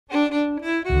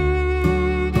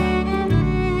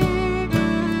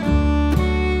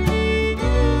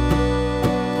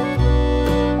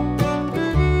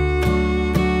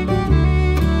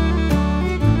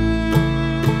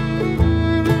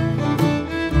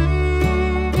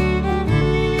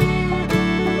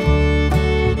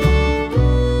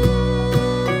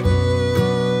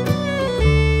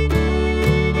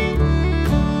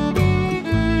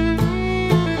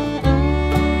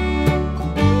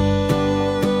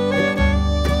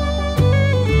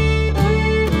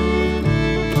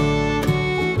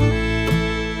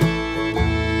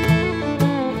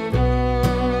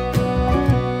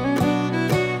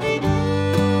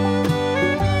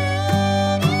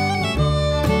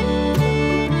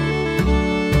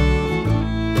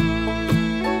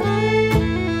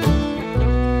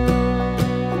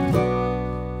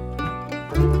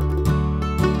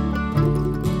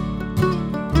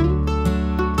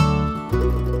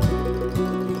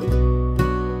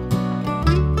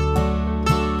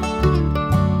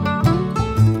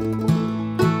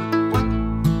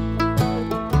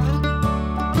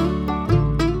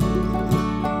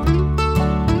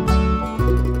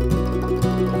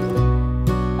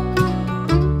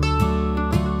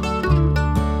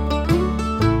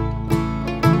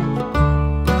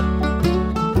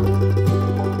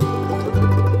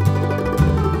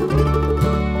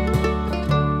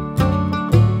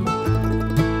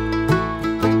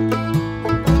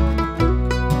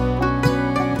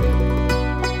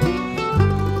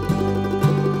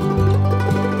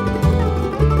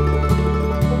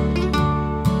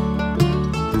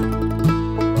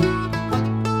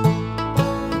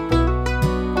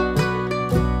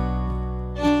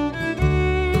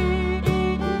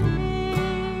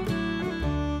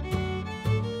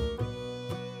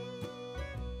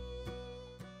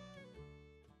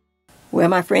Well,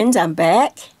 my friends, I'm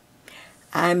back.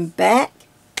 And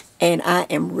I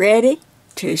am ready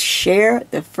to share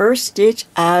the first stitch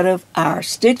out of our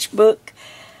stitch book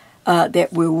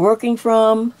that we're working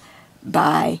from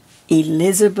by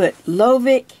Elizabeth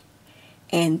Lovick.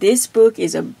 And this book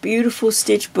is a beautiful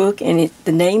stitch book, and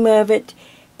the name of it,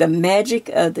 The Magic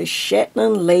of the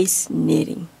Shetland Lace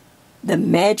Knitting. The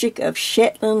Magic of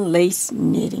Shetland Lace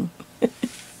Knitting.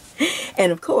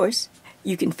 And of course,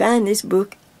 you can find this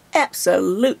book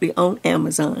absolutely on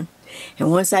Amazon. And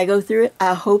once I go through it,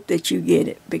 I hope that you get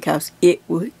it, because it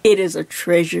is a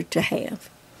treasure to have.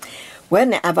 Well,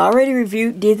 now, I've already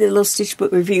did the little stitch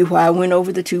book review where I went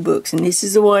over the two books. And this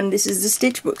is the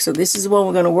stitch book. So this is the one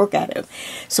we're going to work out of.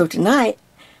 So tonight,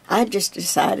 I just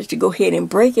decided to go ahead and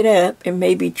break it up and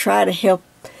maybe try to help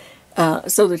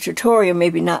so the tutorial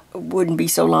wouldn't be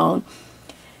so long.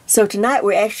 So tonight,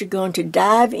 we're actually going to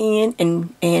dive in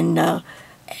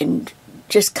and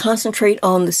just concentrate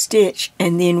on the stitch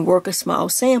and then work a small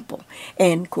sample.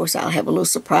 And of course, I'll have a little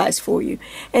surprise for you.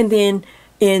 And then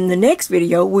in the next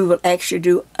video, we will actually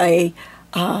do a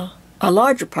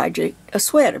larger project, a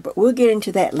sweater, but we'll get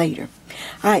into that later.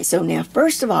 All right, so now,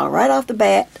 first of all, right off the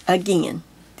bat, again,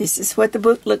 this is what the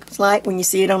book looks like when you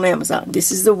see it on Amazon.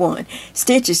 This is the one.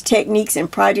 Stitches, Techniques,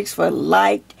 and Projects for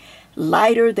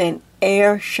Lighter Than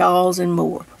Air Shawls and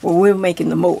More. Well, we're making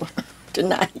the more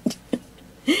tonight.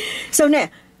 So now,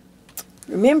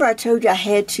 remember I told you I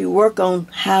had to work on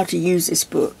how to use this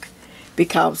book.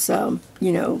 Because,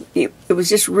 you know, it was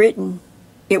just written,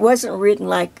 it wasn't written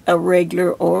like a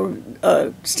regular or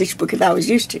a stitch book that I was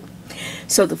used to.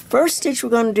 So the first stitch we're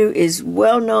going to do is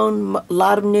well-known, a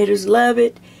lot of knitters love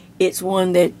it. It's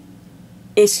one that,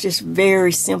 it's just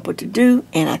very simple to do,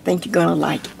 and I think you're going to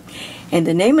like it. And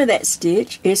the name of that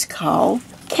stitch is called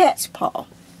Cat's Paw.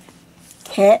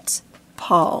 Cat's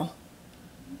Paw.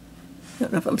 I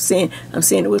don't know if I'm saying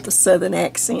it with a southern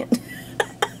accent.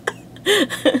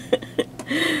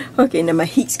 Okay, now my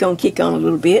heat's going to kick on a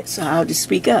little bit, so I'll just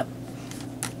speak up.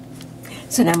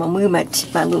 So now I'm going to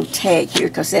move my little tag here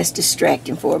because that's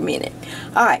distracting for a minute.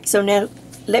 Alright, so now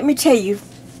let me tell you,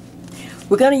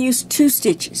 we're going to use two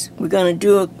stitches. We're going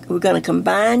to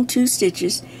combine two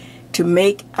stitches to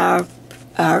make our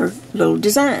little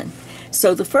design.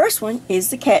 So the first one is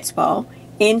the cat's paw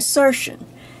insertion.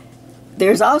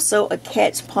 There's also a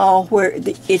cat's paw where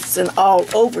it's an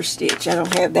all-over stitch. I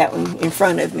don't have that one in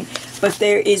front of me. But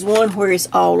there is one where it's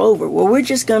all over. Well, we're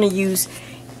just going to use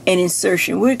an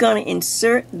insertion. We're going to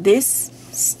insert this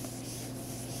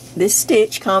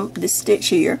stitch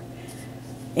here.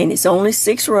 And it's only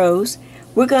 6 rows.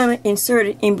 We're going to insert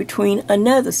it in between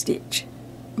another stitch.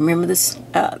 Remember the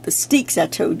steeks I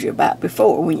told you about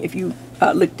before, if you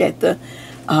looked at the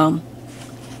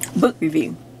book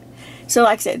review. So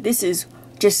like I said, this is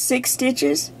just 6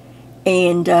 stitches,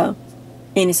 and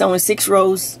it's only 6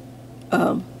 rows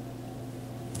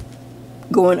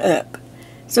going up.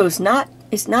 So it's not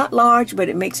large, but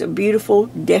it makes a beautiful,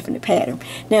 definite pattern.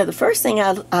 Now, the first thing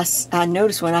I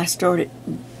noticed when I started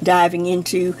diving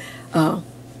into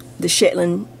the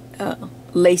Shetland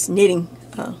Lace knitting,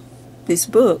 this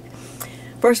book,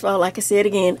 first of all, like I said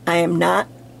again, I am not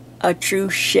a true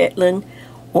Shetland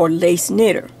or lace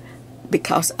knitter,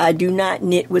 because I do not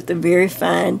knit with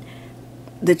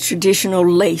the traditional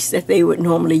lace that they would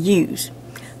normally use.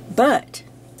 But,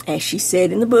 as she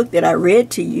said in the book that I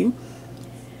read to you,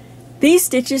 these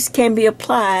stitches can be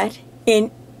applied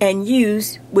and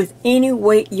used with any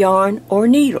weight yarn or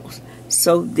needles.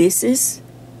 So this is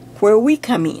where we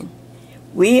come in.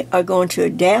 We are going to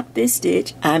adapt this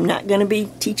stitch. I'm not going to be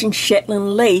teaching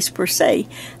Shetland lace per se.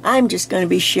 I'm just going to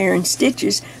be sharing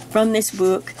stitches from this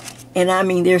book. And I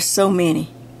mean, there's so many.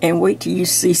 And wait till you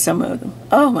see some of them.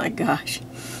 Oh my gosh.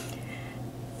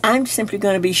 I'm simply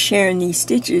going to be sharing these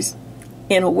stitches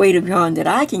in a weight of yarn that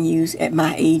I can use at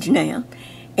my age now.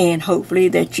 And hopefully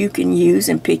that you can use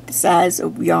and pick the size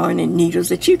of yarn and needles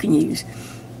that you can use.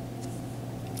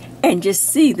 And just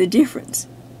see the difference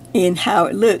in how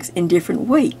it looks in different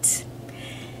weights.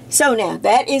 So now,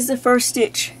 that is the first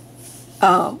stitch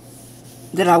that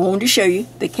I wanted to show you,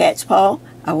 the cat's paw.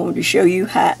 I wanted to show you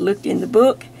how it looked in the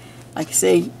book. Like I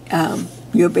say,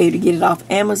 you'll be able to get it off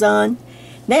Amazon.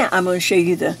 Now I'm going to show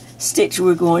you the stitch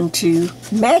we're going to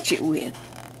match it with.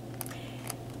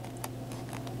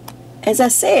 As I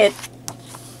said,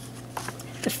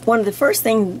 one of the first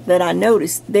things that I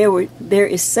noticed, there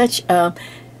is such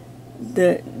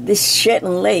this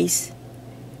Shetland lace.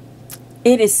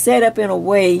 It is set up in a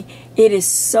way, it is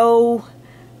so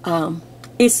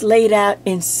it's laid out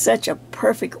in such a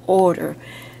perfect order,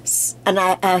 and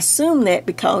I assume that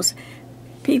because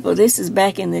People, this is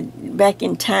back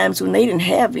in times when they didn't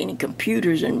have any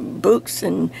computers and books,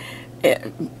 and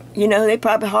you know, they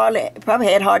probably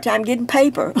had a hard time getting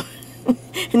paper.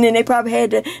 And then they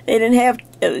didn't have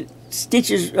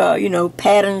stitches, you know,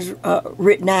 patterns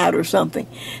written out or something.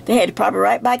 They had to probably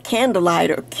write by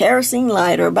candlelight or kerosene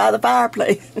light or by the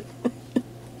fireplace.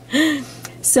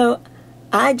 So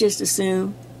I just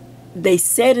assume they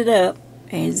set it up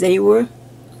as they were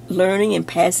learning and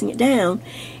passing it down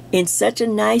in such a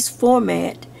nice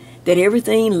format that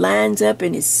everything lines up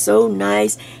and is so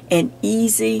nice and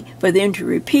easy for them to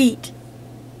repeat,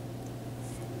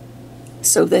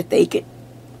 so that they could,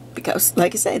 because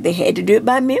like I said, they had to do it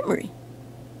by memory.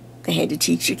 They had to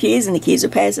teach the kids, and the kids are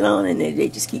passing on, and they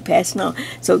just keep passing on.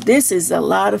 So this is a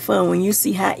lot of fun when you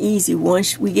see how easy,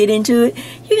 once we get into it,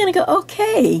 you're going to go,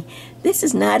 okay, this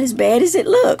is not as bad as it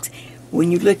looks.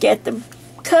 When you look at the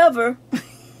cover,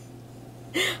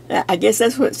 I guess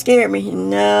that's what scared me.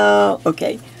 No,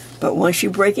 okay. But once you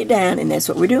break it down, and that's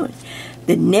what we're doing.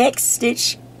 The next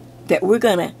stitch that we're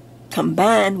going to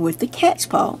combine with the cat's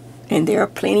paw, and there are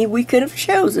plenty we could have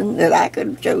chosen, that I could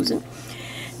have chosen.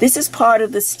 This is part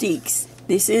of the steeks.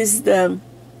 This is the,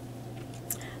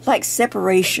 like,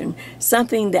 separation,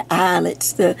 something, the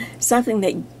eyelets, something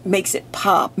that makes it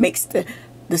pop, makes the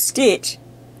stitch,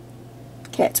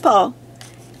 cat's paw,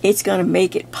 it's going to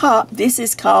make it pop. This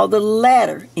is called the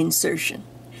ladder insertion.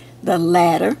 The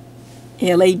ladder,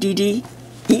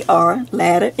 L-A-D-D-E-R,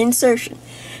 ladder insertion.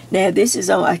 Now this is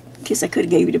on, I guess I could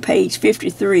have gave you the page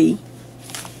 53.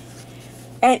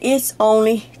 And it's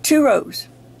only 2 rows.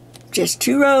 Just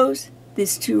 2 rows.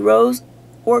 This 2 rows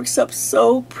works up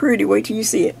so pretty. Wait till you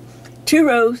see it. 2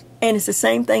 rows, and it's the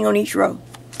same thing on each row.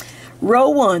 Row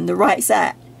 1, the right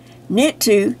side. Knit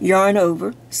 2, yarn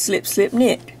over, slip, slip,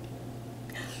 knit.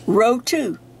 Row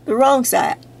 2, the wrong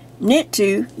side. Knit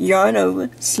 2, yarn over,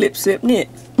 slip, slip, knit.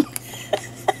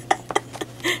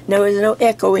 No, there's no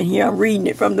echo in here. I'm reading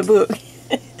it from the book.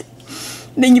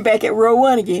 Then you're back at row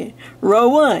 1 again. Row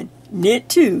 1, knit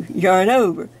 2, yarn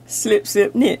over, slip,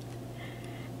 slip, knit.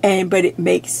 But it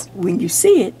makes, when you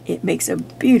see it, it makes a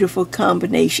beautiful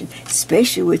combination,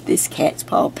 especially with this cat's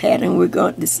paw pattern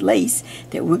this lace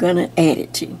that we're going to add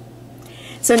it to.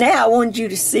 So now I want you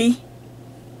to see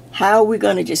how we're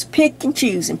going to just pick and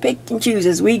choose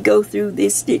as we go through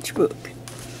this stitch book.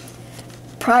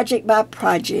 Project by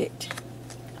project.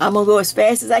 I'm going to go as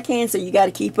fast as I can, so you got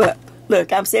to keep up.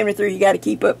 Look, I'm 73, you got to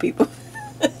keep up, people.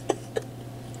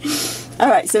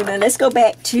 Alright, so now let's go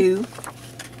back to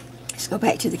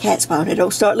the cat's paw. Now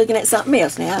don't start looking at something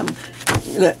else. Now,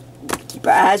 look, keep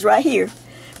our eyes right here.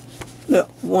 Look,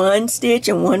 1 stitch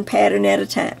and 1 pattern at a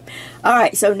time.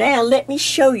 Alright, so now let me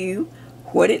show you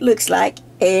what it looks like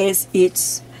as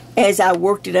I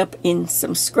worked it up in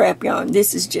some scrap yarn.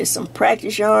 This is just some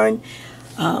practice yarn.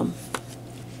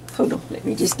 Hold on, let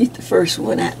me just get the first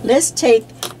one out. Let's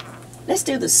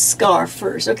do the scarf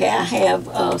first. Okay, I have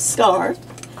a scarf.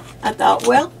 I thought,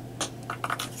 well,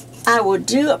 I will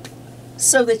do it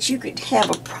so that you could have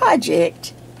a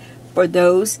project for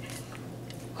those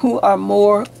who are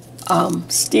more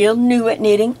still new at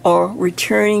knitting or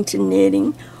returning to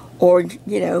knitting, or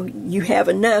you know, you have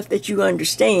enough that you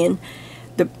understand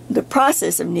the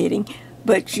process of knitting,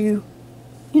 but you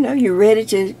know, you're ready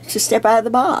to step out of the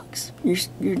box.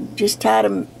 You're just tired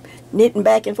of knitting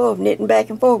back and forth,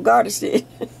 garter stitch.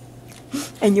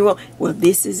 And you want, well,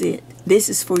 this is it. This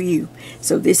is for you.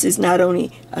 So this is not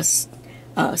only a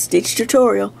stitch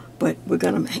tutorial, but you're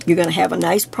gonna have a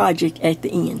nice project at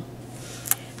the end.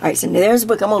 All right, so now there's the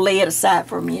book. I'm gonna lay it aside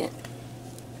for a minute.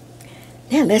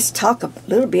 Now let's talk a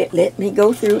little bit. Let me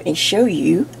go through and show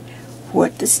you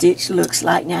what the stitch looks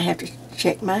like. Now I have to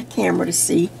check my camera to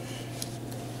see,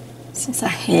 since I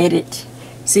had it.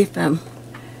 See if I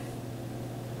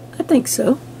think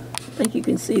so. I think you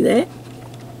can see that.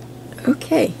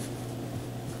 Okay.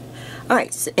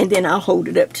 Alright, so, and then I'll hold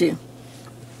it up too.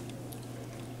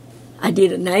 I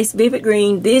did a nice vivid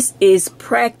green. This is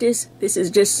practice. This is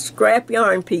just scrap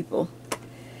yarn, people.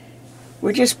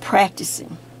 We're just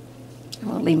practicing. I'm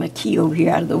going to leave my key over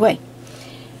here out of the way.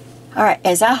 Alright,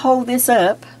 as I hold this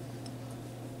up,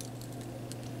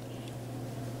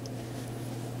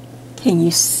 can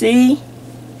you see?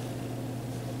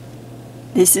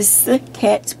 This is the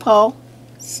cat's paw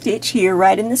stitch here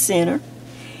right in the center.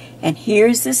 And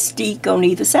here's the steek on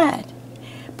either side.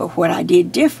 But what I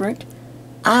did different,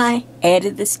 I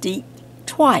added the steek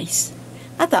twice.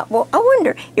 I thought, well, I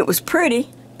wonder, it was pretty.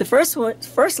 The first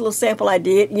little sample I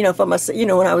did, you know, for my, you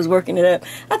know, when I was working it up,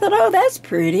 I thought, oh, that's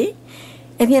pretty.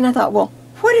 And then I thought, well,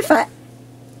 what if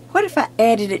I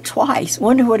added it twice?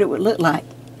 Wonder what it would look like.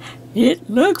 It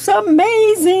looks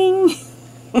amazing.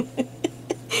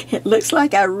 It looks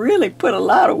like I really put a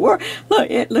lot of work. Look,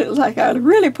 it looks like I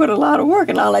really put a lot of work,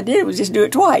 and all I did was just do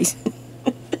it twice.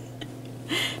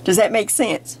 Does that make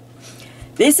sense?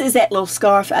 This is that little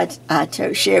scarf I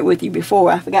shared with you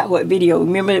before. I forgot what video.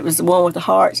 Remember, it was the one with the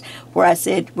hearts where I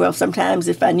said, well, sometimes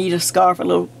if I need a scarf, a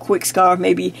little quick scarf,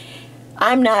 maybe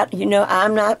I'm not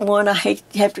one. I hate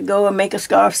to have to go and make a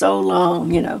scarf so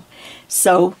long,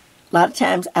 So a lot of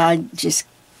times I just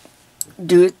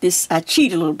do it I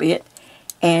cheat a little bit,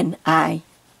 and I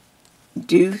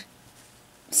do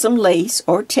some lace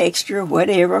or texture or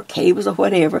whatever, cables or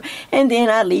whatever, and then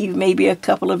I leave maybe a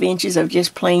couple of inches of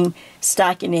just plain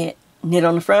stockinette, knit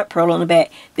on the front, purl on the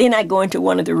back. Then I go into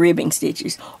one of the ribbing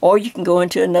stitches, or you can go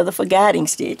into another for guiding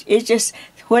stitch. It's just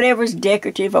whatever's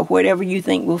decorative or whatever you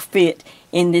think will fit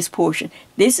in this portion.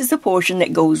 This is the portion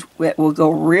that will go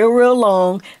real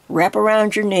long, wrap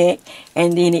around your neck,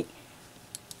 and then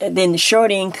the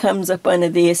short end comes up under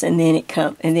this, and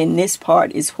then this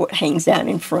part is what hangs down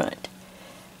in front.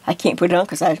 I can't put it on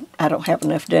because I don't have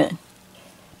enough done.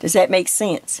 Does that make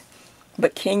sense?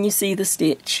 But can you see the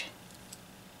stitch?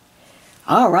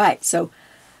 Alright, so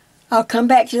I'll come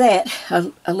back to that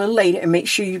a little later and make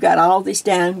sure you got all this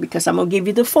down, because I'm going to give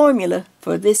you the formula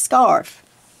for this scarf.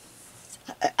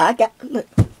 Look,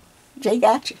 Jay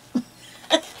got you.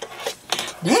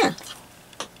 Now,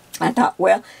 I thought,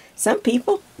 well, some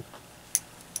people,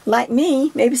 like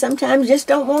me, maybe sometimes just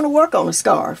don't want to work on a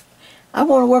scarf. I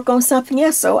want to work on something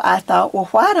else. So I thought, well,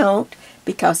 why don't?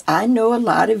 Because I know a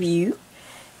lot of you,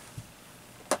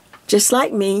 just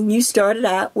like me, you started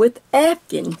out with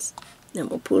afghans. I'm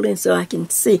going to pull in so I can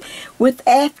see. With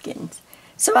afghans.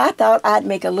 So I thought I'd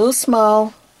make a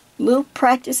little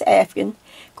practice afghan.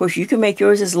 Of course, you can make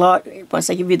yours as large. Once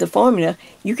I give you the formula,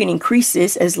 you can increase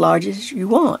this as large as you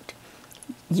want.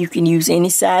 You can use any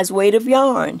size weight of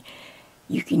yarn.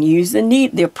 You can use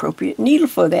the appropriate needle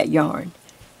for that yarn.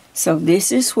 So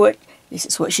this is what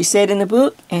she said in the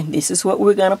book, and this is what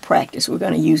we're going to practice. We're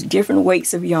going to use different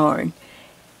weights of yarn.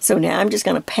 So now I'm just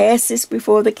going to pass this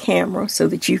before the camera so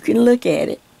that you can look at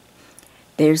it.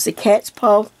 There's the cat's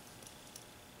paw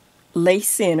lace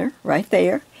center right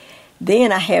there.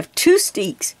 Then I have two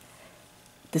steeks,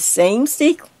 the same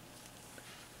steek,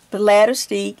 the ladder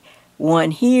steek,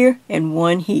 one here and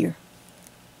one here.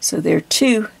 So there are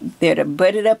two that are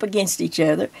butted up against each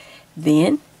other.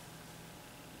 Then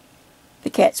the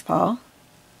cat's paw,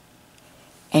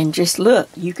 and just look,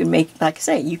 you can make, like I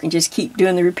say, you can just keep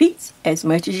doing the repeats as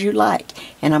much as you like.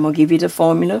 And I'm going to give you the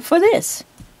formula for this.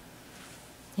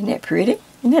 Isn't that pretty?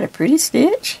 Isn't that a pretty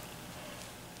stitch?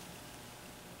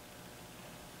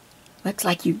 Looks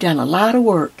like you've done a lot of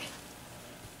work,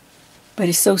 but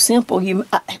it's so simple.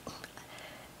 I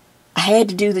had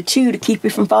to do the two to keep you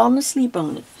from falling asleep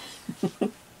on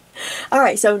it.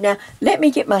 Alright, so now let me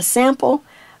get my sample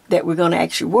that we're going to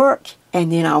actually work,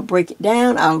 and then I'll break it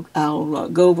down. I'll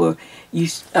go over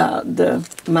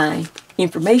my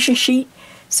information sheet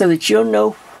so that you'll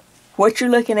know what you're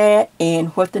looking at and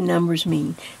what the numbers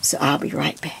mean. So I'll be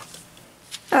right back.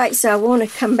 Alright, so I want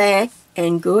to come back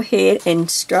and go ahead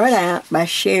and start out by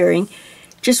sharing,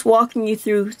 just walking you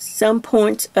through some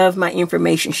points of my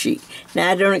information sheet.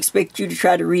 Now, I don't expect you to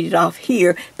try to read it off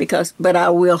here, but I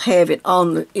will have it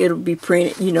it'll be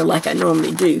printed, like I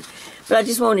normally do. But I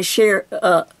just want to share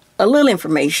a little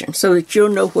information so that you'll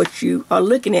know what you are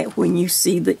looking at when you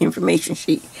see the information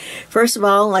sheet. First of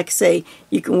all, like I say,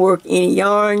 you can work any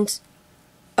yarns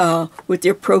with the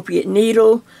appropriate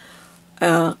needle.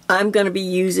 I'm going to be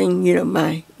using,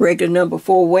 my regular number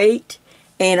 4 weight,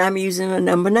 and I'm using a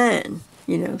number 9,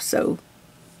 so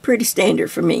pretty standard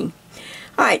for me.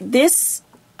 All right, this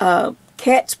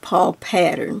cat's paw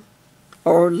pattern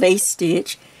or lace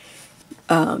stitch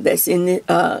that's in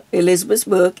the, Elizabeth's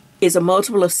book is a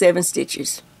multiple of 7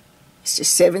 stitches. It's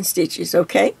just 7 stitches,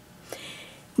 okay?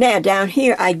 Now, down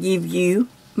here, I give you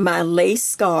my lace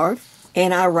scarf,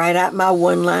 and I write out my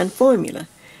one-line formula.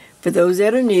 For those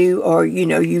that are new, or you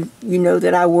know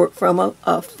that I work from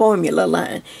a formula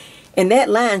line. And that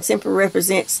line simply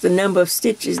represents the number of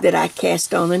stitches that I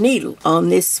cast on the needle. On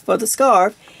this, for the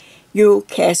scarf, you'll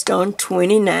cast on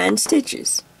 29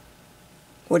 stitches.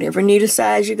 Whatever needle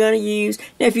size you're going to use.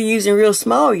 Now, if you're using real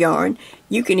small yarn,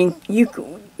 you can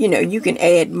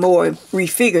add more,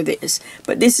 refigure this.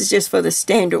 But this is just for the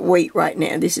standard weight right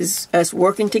now. This is us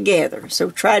working together. So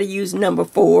try to use number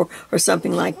 4 or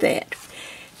something like that.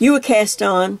 You will cast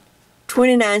on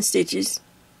 29 stitches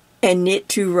and knit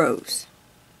 2 rows.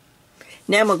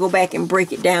 Now I'm going to go back and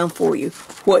break it down for you.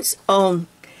 What's on,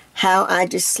 how I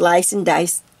just slice and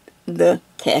dice the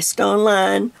cast on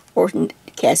line or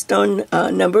cast on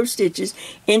number of stitches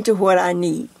into what I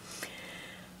need.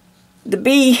 the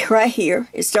B right here,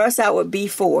 it starts out with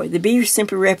B4. The B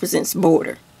simply represents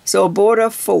border. So a border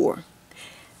of 4.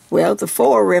 Well, the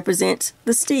 4 represents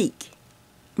the steek.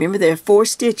 Remember, there are 4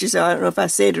 stitches. I don't know if I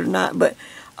said it or not, but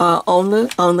on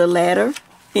the ladder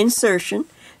insertion,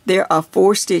 there are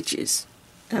 4 stitches.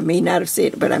 I may not have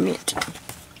said it, but I meant to.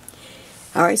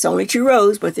 All right, it's only 2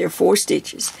 rows, but there are 4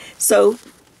 stitches. So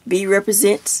B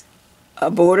represents a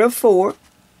border of 4.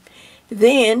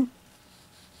 Then,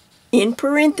 in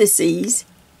parentheses,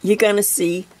 you're going to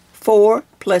see 4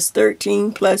 plus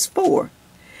 13 plus 4.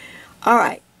 All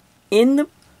right, in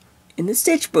the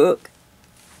stitch book,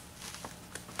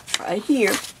 right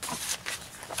here,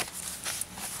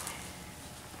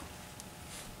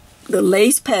 the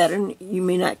lace pattern, you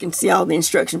may not can see all the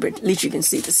instructions, but at least you can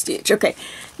see the stitch. Okay,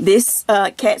 this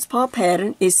cat's paw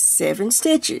pattern is 7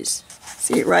 stitches.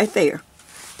 See it right there.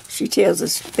 She tells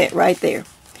us that right there.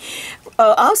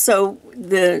 Also,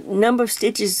 the number of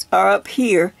stitches are up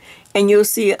here, and you'll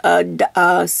see a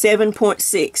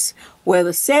 7.6, where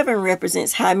the 7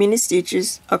 represents how many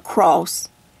stitches across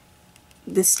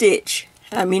the stitch,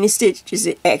 how many stitches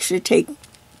it actually take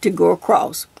to go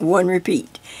across, 1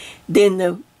 repeat.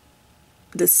 Then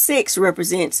the 6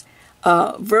 represents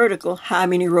vertical, how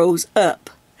many rows up.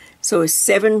 So it's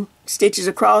 7 stitches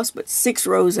across, but 6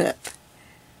 rows up.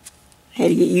 I had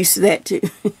to get used to that too.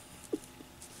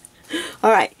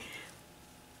 All right,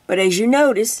 but as you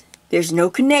notice, there's no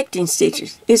connecting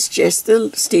stitches. It's just the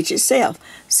stitch itself.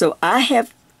 So I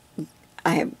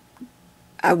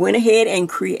went ahead and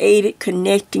created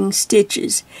connecting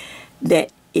stitches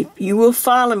that, if you will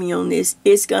follow me on this,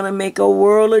 it's going to make a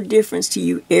world of difference to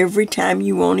you every time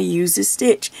you want to use this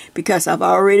stitch, because I've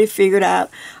already figured out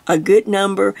a good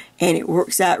number and it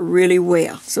works out really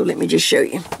well. So let me just show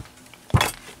you.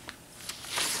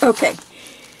 Okay,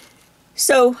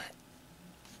 so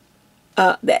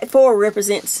that 4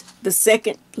 represents the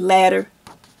second ladder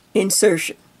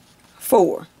insertion,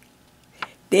 4.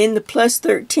 Then the plus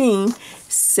 13,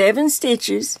 7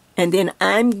 stitches, and then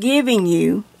I'm giving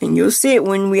you, and you'll see it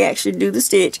when we actually do the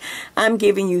stitch, I'm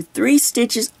giving you 3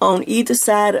 stitches on either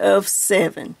side of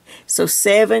 7. So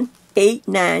 7, 8,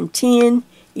 9, 10,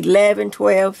 11,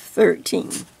 12,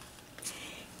 13.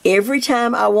 Every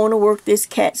time I want to work this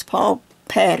cat's paw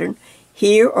pattern,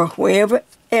 here or wherever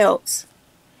else,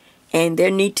 and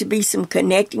there need to be some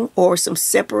connecting or some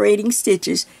separating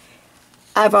stitches,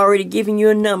 I've already given you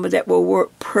a number that will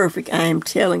work perfect. I am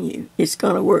telling you, it's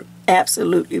going to work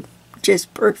absolutely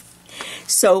just perfect.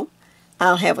 So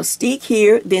I'll have a steek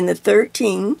here, then the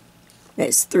 13,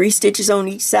 that's 3 stitches on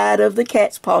each side of the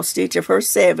cat's paw stitch of her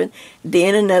 7,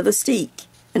 then another steek,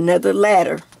 another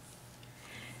ladder,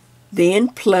 then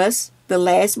plus the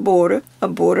last border, a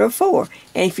border of 4.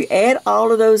 And if you add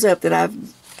all of those up that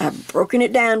I've broken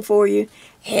it down for you,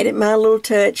 added my little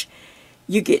touch,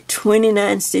 you get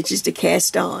 29 stitches to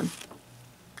cast on.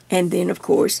 And then, of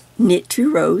course, knit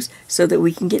 2 rows so that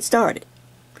we can get started.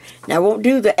 Now, I won't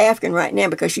do the Afghan right now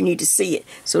because you need to see it.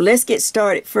 So let's get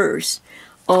started first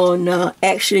on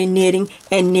actually knitting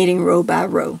and knitting row by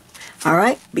row. All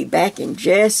right, be back in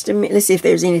just a minute. Let's see if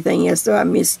there's anything else that I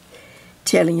missed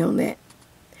telling you on that.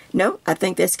 No, I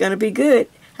think that's going to be good.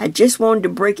 I just wanted to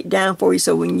break it down for you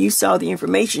so when you saw the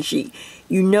information sheet,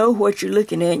 you know what you're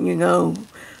looking at and you go,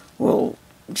 well,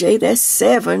 Jay, that's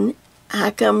 7.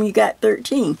 How come you got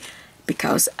 13?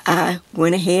 Because I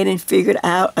went ahead and figured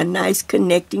out a nice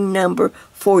connecting number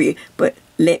for you. But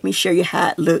let me show you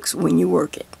how it looks when you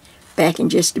work it. Back in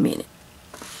just a minute.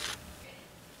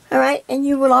 All right, and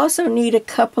you will also need a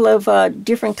couple of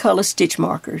different color stitch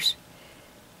markers.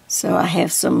 So I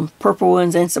have some purple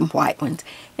ones and some white ones.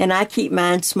 And I keep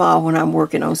mine small when I'm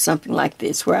working on something like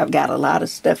this where I've got a lot of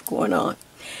stuff going on.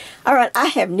 All right, I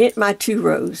have knit my 2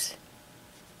 rows.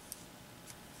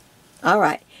 All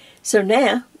right, so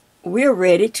now we're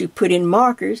ready to put in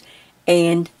markers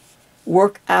and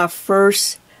work our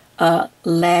first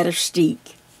ladder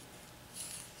steek.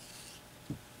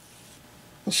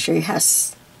 I'll show you how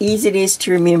easy it is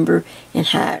to remember and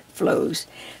how it flows.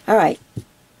 All right,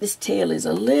 this tail is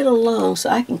a little long,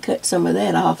 so I can cut some of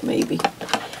that off maybe.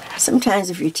 Sometimes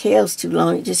if your tail's too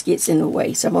long, it just gets in the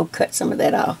way, so I'm going to cut some of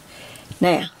that off.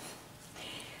 Now,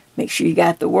 make sure you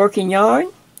got the working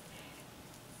yarn.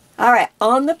 All right,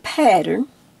 on the pattern,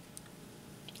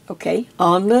 okay,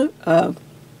 on the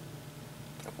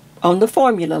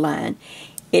formula line,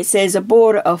 it says a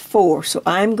border of 4. So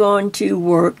I'm going to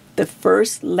work the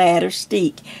first ladder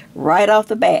steek right off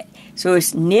the bat. So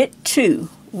it's knit 2,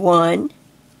 1,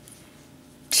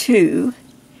 2.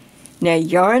 Now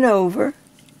yarn over,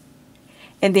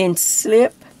 and then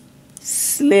slip,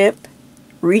 slip,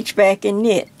 reach back and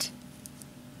knit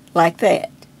like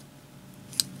that.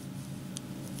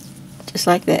 just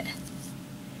like that.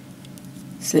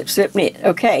 Slip, slip, knit.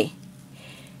 Okay.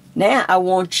 Now I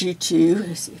want you to,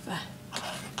 let's see if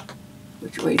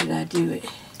which way did I do it?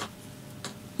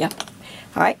 Yep.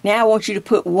 All right, now I want you to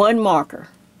put one marker.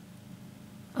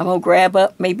 I'm going to grab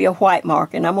up maybe a white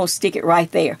marker, and I'm going to stick it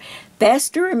right there. That's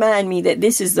to remind me that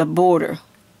this is the border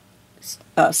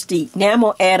steek. Now I'm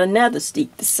going to add another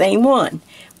steek, the same one.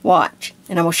 Watch,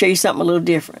 and I'm going to show you something a little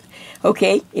different.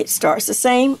 Okay, it starts the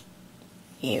same.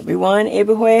 Everyone,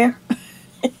 everywhere.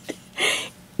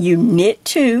 You knit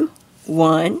 2,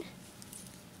 1,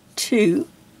 2,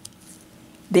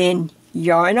 then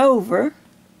yarn over.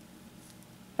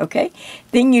 Okay,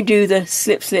 then you do the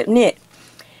slip, slip, knit.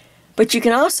 But you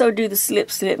can also do the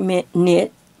slip, slip,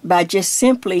 knit by just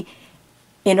simply,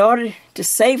 in order to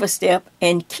save a step,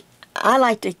 and I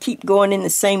like to keep going in the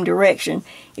same direction.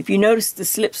 If you notice the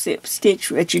slip, slip stitch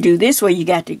that you do this way, you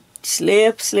got to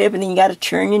slip, slip, and then you got to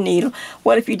turn your needle.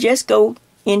 What if you just go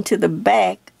into the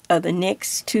back of the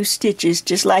next 2 stitches,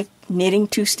 just like knitting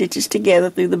 2 stitches together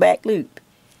through the back loop.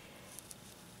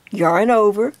 Yarn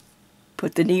over,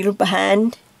 put the needle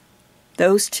behind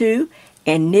those 2,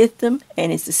 and knit them,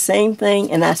 and it's the same thing,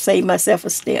 and I save myself a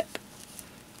step.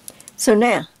 So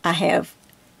now I have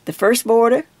the first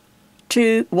border,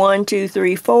 2, 1, 2,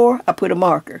 3, 4, I put a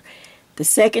marker. The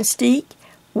second steek,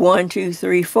 1, 2,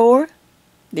 3, 4,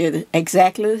 they're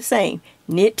exactly the same.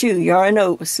 Knit 2, yarn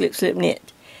over, slip, slip,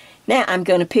 knit. Now I'm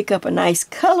going to pick up a nice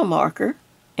color marker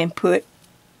and put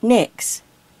next.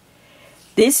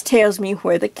 This tells me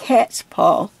where the cat's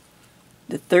paw,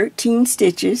 the 13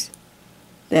 stitches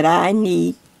that I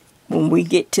need when we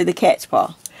get to the cat's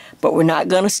paw. But we're not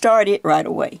going to start it right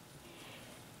away.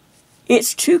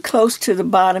 It's too close to the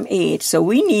bottom edge, so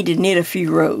we need to knit a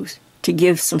few rows to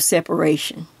give some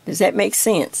separation. Does that make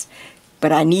sense?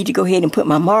 But I need to go ahead and put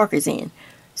my markers in.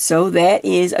 So that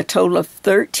is a total of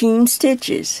 13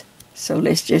 stitches. So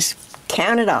let's just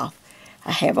count it off.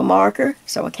 I have a marker,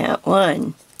 so I count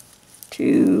 1,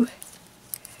 2,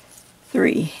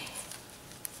 3,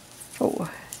 4,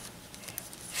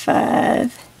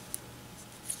 5,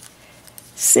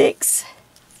 6,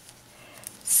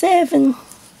 7,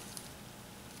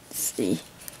 let's see,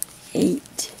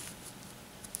 8,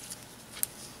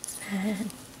 9,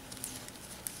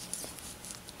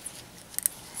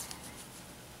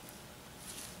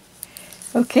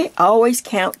 okay, always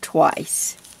count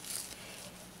twice.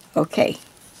 Okay,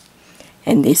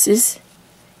 and this is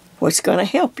what's going to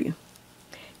help you.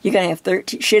 You're going to have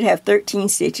 13, should have 13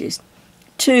 stitches.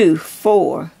 2,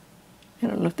 4, I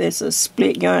don't know if that's a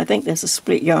split yarn. I think that's a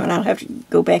split yarn. I'll have to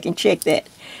go back and check that.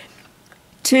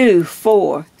 2,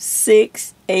 4,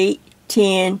 6, 8,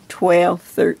 10, 12,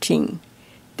 13.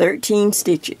 13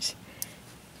 stitches.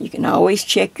 You can always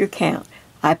check your count.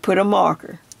 I put a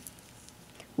marker.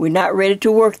 We're not ready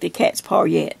to work the cat's paw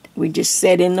yet. We just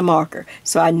set in the marker.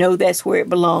 So I know that's where it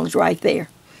belongs, right there.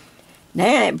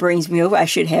 Now it brings me over. I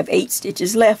should have 8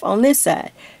 stitches left on this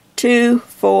side. 2,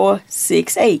 4,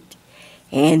 6, 8.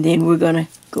 And then we're going to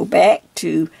go back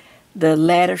to the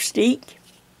ladder steek.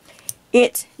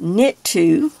 It's knit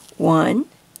 2, 1,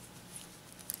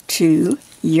 2,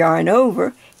 yarn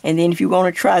over. And then if you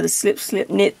want to try the slip, slip,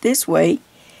 knit this way,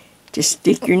 just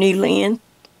stick your needle in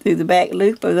through the back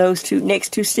loop of those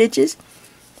next 2 stitches.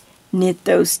 Knit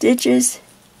those stitches.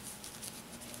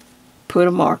 Put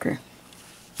a marker.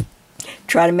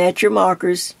 Try to match your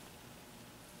markers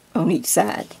on each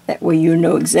side. That way you'll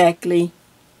know exactly.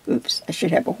 Oops, I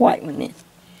should have a white one then.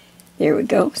 There we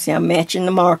go. See, I'm matching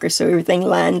the marker so everything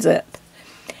lines up.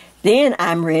 Then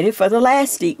I'm ready for the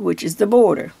last steek, which is the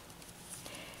border.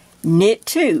 Knit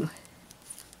 2.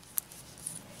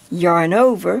 Yarn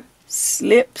over,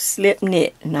 slip, slip,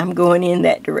 knit. And I'm going in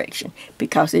that direction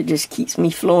because it just keeps me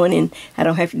flowing in. I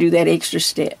don't have to do that extra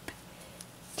step.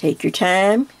 Take your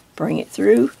time, bring it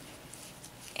through,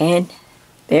 and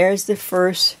there's the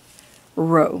first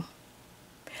row.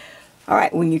 All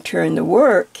right, when you turn the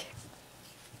work,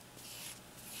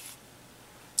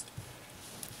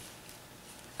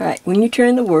 all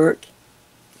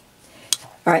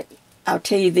right, I'll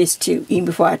tell you this too, even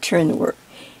before I turn the work.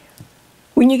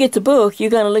 When you get the book, you're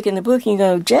going to look in the book and you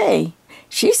go, Jay,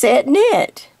 she said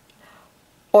knit.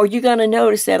 Or you're going to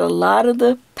notice that a lot of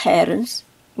the patterns,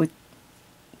 with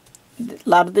a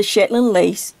lot of the Shetland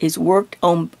lace is worked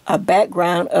on a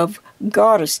background of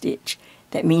garter stitch.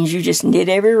 That means you just knit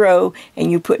every row and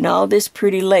you're putting all this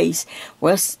pretty lace.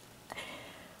 Well,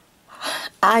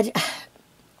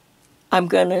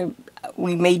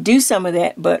 we may do some of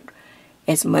that, but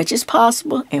as much as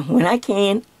possible, and when I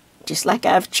can, just like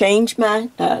I've changed my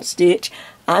stitch,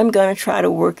 I'm going to try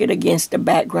to work it against the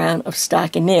background of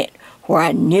stockinette, where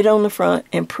I knit on the front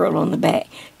and purl on the back.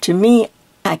 To me,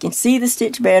 I can see the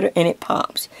stitch better and it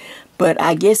pops. But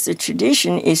I guess the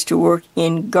tradition is to work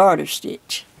in garter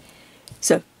stitch.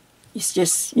 So it's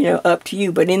just, you know, up to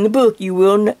you. But in the book, you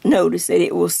will notice that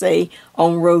it will say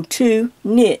on row 2,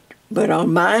 knit. But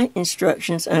on my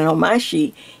instructions and on my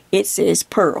sheet, it says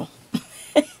purl.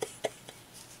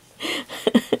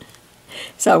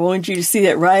 So I wanted you to see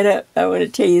that right up. I want to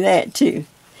tell you that too.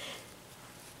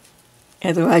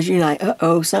 Otherwise you're like,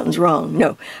 uh-oh, something's wrong.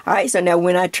 No. All right, so now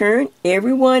when I turn,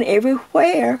 everyone,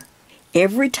 everywhere,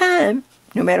 every time,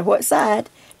 no matter what side,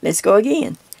 let's go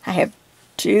again. I have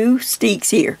 2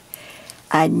 steeks here.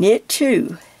 I knit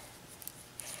 2.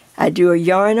 I do a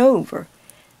yarn over.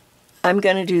 I'm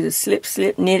going to do the slip,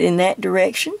 slip, knit in that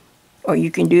direction, or you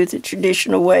can do it the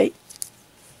traditional way.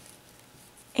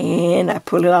 And I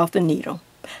pull it off the needle.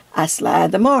 I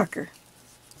slide the marker.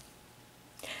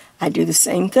 I do the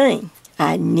same thing.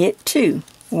 I knit 2.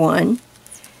 1,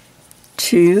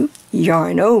 2,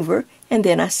 yarn over, and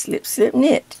then I slip, slip,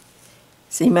 knit.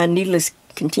 See, my needle is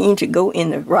continuing to go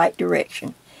in the right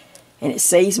direction. And it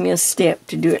saves me a step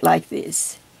to do it like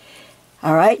this.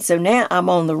 Alright, so now I'm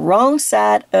on the wrong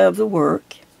side of the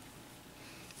work.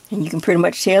 And you can pretty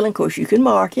much tell, and of course you can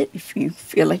mark it if you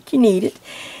feel like you need it.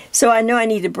 So I know I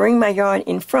need to bring my yarn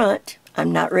in front.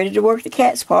 I'm not ready to work the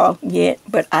cat's paw yet,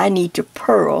 but I need to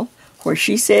purl. Where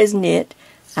she says knit,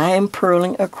 I am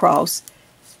purling across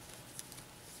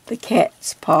the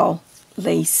cat's paw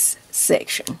lace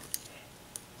section.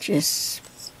 Just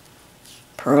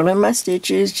purling my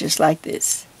stitches just like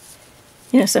this.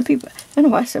 You know, some people, I don't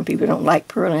know why some people don't like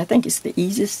purling. I think it's the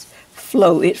easiest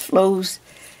flow. It flows,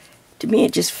 to me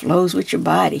it just flows with your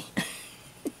body.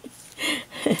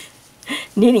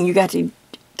 Knitting, you got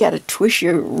to twist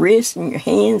your wrists and your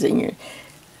hands and your,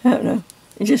 I don't know.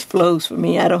 It just flows for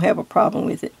me. I don't have a problem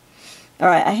with it.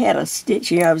 Alright, I had a stitch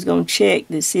here. I was going to check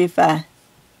to see if I,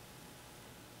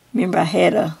 remember I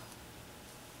had a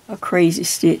crazy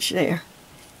stitch there.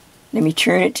 Let me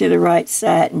turn it to the right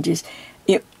side and just,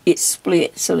 it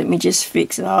split. So let me just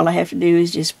fix it. All I have to do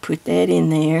is just put that in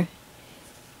there.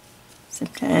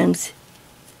 Sometimes,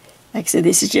 like I said,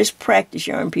 this is just practice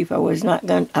yarn, people. I was not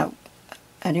going to,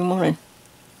 I didn't want to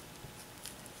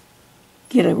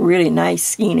get a really nice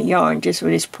skein of yarn just for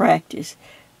this practice.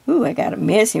 Ooh, I got a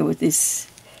mess here with this.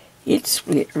 It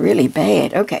split really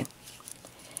bad. Okay.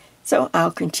 So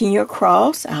I'll continue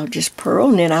across. I'll just purl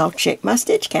and then I'll check my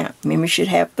stitch count. Remember, you should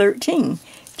have 13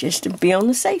 just to be on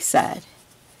the safe side.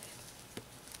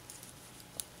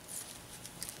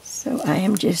 So I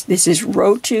am just, this is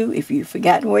row 2. If you've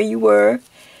forgotten where you were,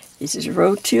 this is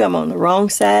row 2. I'm on the wrong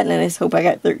side, and let's hope I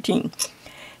got 13.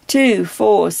 2,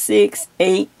 4, 6,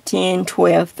 8, 10,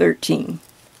 12, 13.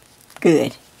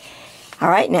 Good.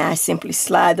 Alright, now I simply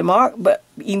slide the mark, but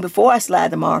even before I slide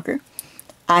the marker,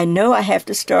 I know I have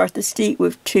to start the steek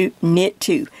with knit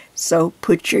 2. So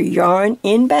put your yarn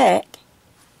in back,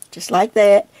 just like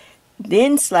that,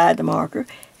 then slide the marker,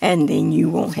 and then you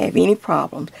won't have any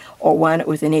problems or wind up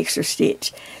with an extra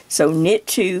stitch. So knit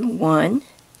 2, 1,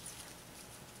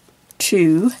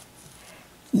 2,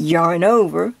 yarn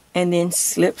over, and then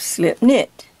slip, slip,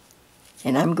 knit.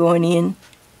 And I'm going in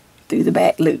through the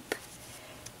back loop.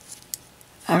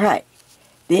 Alright,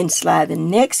 then slide the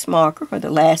next marker, or the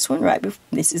last one, right before,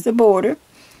 this is the border.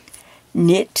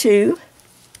 Knit 2,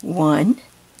 1,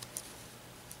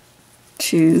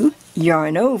 2,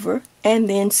 yarn over, and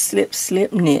then slip,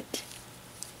 slip, knit.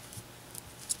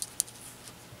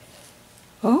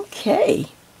 Okay,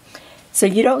 so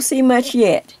you don't see much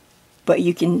yet, but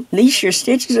you can, at least your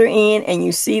stitches are in and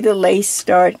you see the lace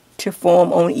start to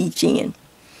form on each end.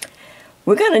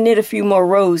 We're going to knit a few more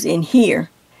rows in here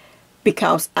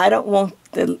because I don't want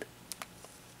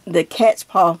the cat's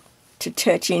paw to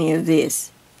touch any of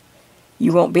this.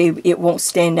 You won't be able, it won't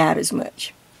stand out as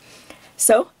much.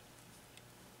 So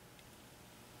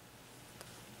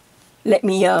let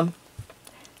me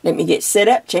get set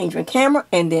up, change my camera,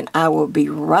 and then I will be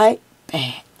right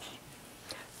back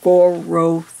for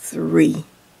row 3.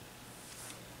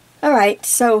 Alright,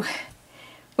 so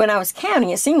when I was counting,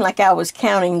 it seemed like I was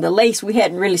counting the lace. We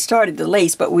hadn't really started the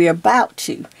lace, but we're about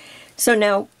to. So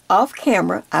now, off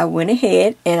camera, I went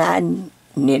ahead and I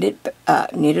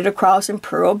knitted across and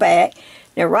purl back.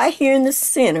 Now right here in the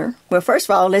center, well, first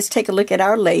of all, let's take a look at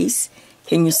our lace.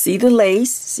 Can you see the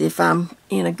lace? See if I'm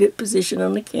in a good position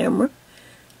on the camera.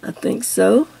 I think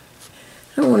so.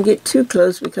 I don't want to get too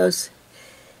close because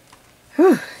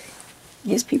it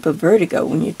gives people vertigo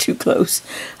when you're too close.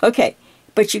 Okay,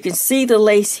 but you can see the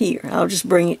lace here. I'll just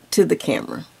bring it to the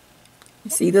camera.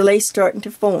 You see the lace starting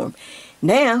to form.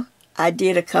 Now, I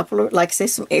did a couple of, like I said,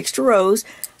 some extra rows.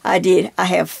 I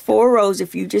have 4 rows.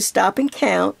 If you just stop and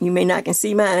count, you may not can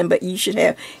see mine, but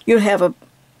you'll have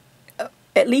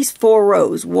at least 4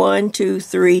 rows. 1, 2,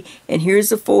 3, and here's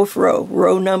the 4th row,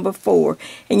 row number 4.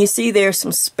 And you see there's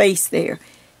some space there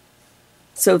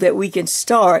so that we can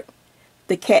start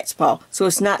the cat's paw. So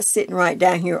it's not sitting right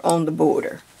down here on the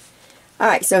border.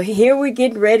 Alright, so here we're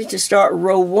getting ready to start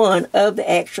row 1 of the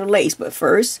actual lace. But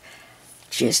first,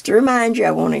 just to remind you,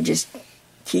 I want to just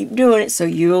keep doing it so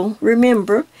you'll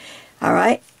remember.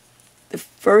 Alright, the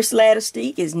first ladder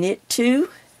steek is knit 2,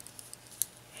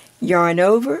 yarn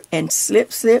over, and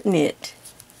slip, slip, knit.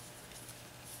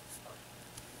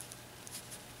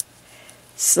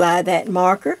 Slide that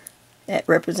marker. That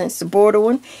represents the border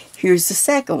one. Here's the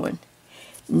second one.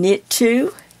 Knit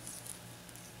 2,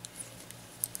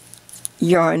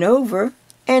 yarn over,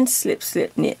 and slip,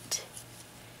 slip, knit.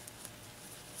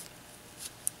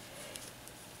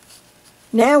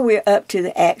 Now we're up to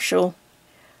the actual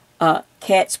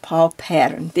cat's paw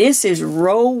pattern. This is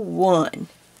row 1.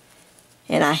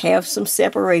 And I have some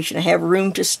separation. I have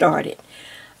room to start it.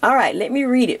 Alright, let me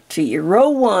read it to you. Row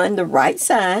 1, the right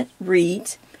side,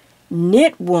 reads,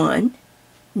 knit 1,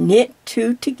 knit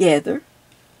 2 together,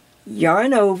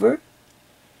 yarn over,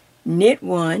 knit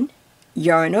 1,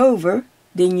 yarn over,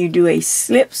 then you do a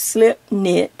slip, slip,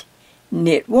 knit,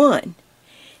 knit 1.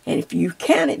 And if you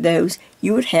counted those,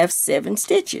 you would have 7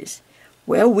 stitches.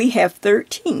 Well, we have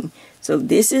 13. So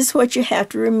this is what you have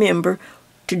to remember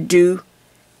to do,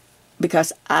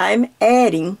 because I'm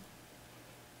adding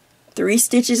 3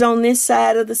 stitches on this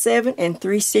side of the 7 and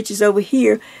 3 stitches over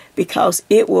here, because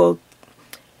it will,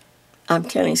 I'm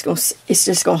telling you, it's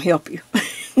just going to help you.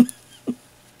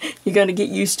 You're going to get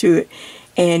used to it,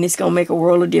 and it's going to make a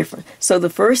world of difference. So the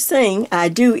first thing I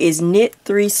do is knit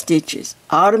 3 stitches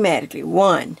automatically.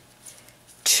 1,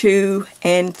 2,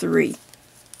 and 3.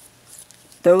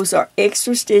 Those are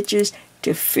extra stitches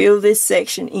to fill this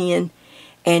section in,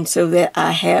 and so that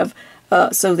I have,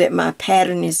 so that my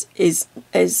pattern is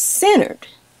centered.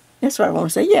 That's what I want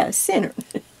to say. Yeah, centered.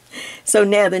 So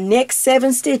now the next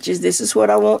 7 stitches, this is what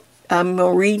I want. I'm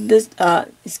going to read this.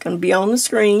 It's going to be on the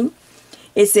screen.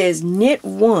 It says knit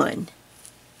 1,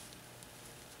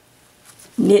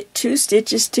 knit 2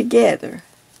 stitches together,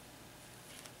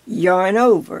 yarn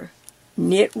over,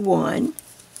 knit 1,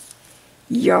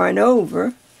 yarn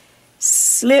over,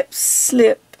 slip,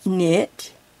 slip,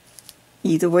 knit,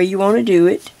 either way you want to do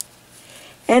it,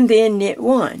 and then knit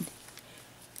 1.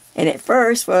 And at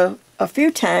first, for a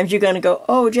few times, you're going to go,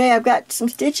 oh, Jay, I've got some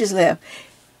stitches left.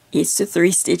 It's the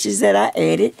 3 stitches that I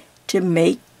added to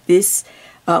make this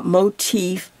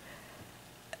motif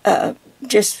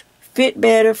just fit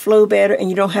better, flow better, and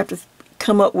you don't have to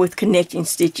come up with connecting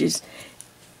stitches.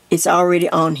 It's already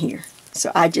on here. So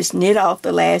I just knit off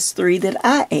the last 3 that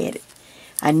I added.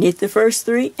 I knit the first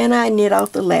 3 and I knit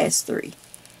off the last 3.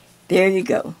 There you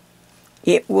go.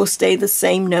 It will stay the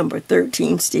same number,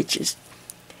 13 stitches.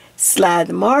 Slide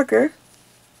the marker,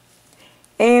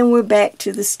 and we're back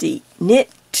to the steek. Knit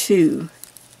 2,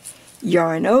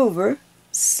 yarn over,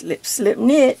 slip, slip,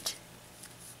 knit.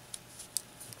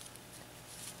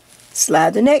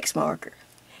 Slide the next marker.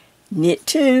 Knit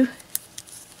 2,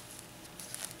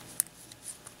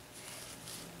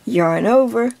 yarn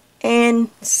over, and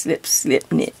slip,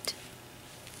 slip, knit.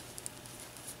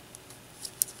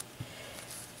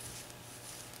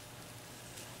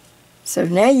 So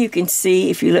now you can see,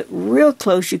 if you look real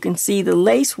close, you can see the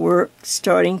lace work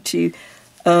starting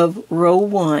of row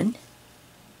 1.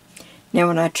 Now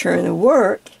when I turn the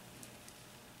work,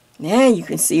 now you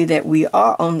can see that we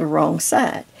are on the wrong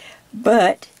side.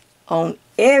 But on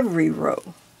every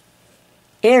row,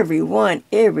 every one,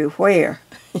 everywhere,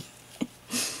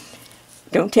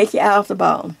 don't take your eye off the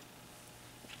ball.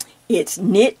 It's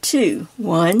knit 2,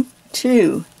 1,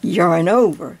 2, yarn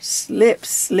over, slip,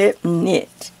 slip,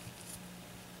 knit.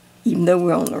 Even though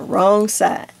we're on the wrong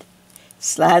side.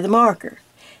 Slide the marker.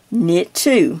 Knit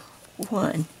 2,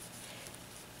 1,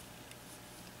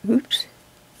 oops,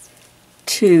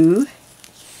 2,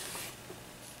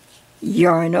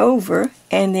 yarn over,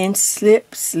 and then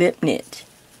slip, slip, knit.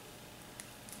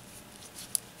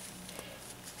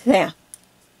 Now,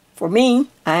 for me,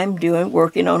 I'm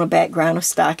working on a background of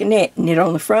stockinette. Knit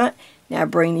on the front. Now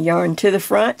bring the yarn to the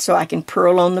front so I can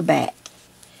purl on the back.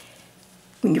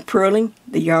 When you're purling,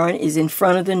 the yarn is in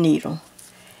front of the needle.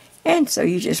 And so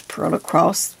you just purl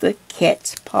across the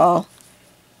cat's paw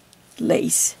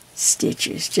lace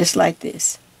stitches, just like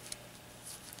this.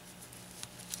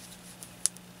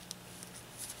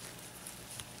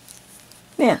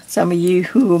 Now, some of you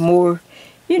who are more,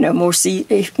 get your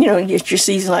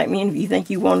season like me, and if you think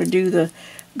you want to do the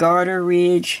garter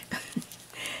ridge,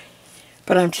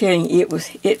 But I'm telling you,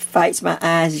 it fights my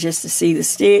eyes just to see the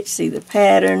stitch, see the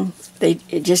pattern.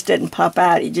 It just doesn't pop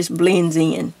out. It just blends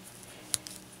in.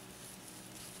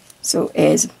 So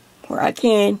as where I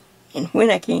can and when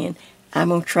I can, I'm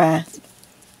going to try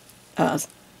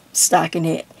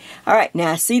stockinette. Alright,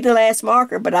 now I see the last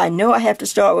marker, but I know I have to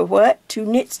start with what? 2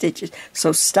 knit stitches.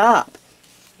 So stop.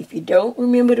 If you don't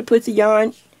remember to put the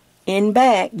yarn in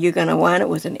back, you're going to wind up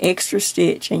with an extra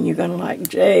stitch, and you're going to like,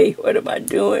 Jay, what am I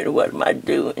doing? What am I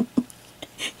doing?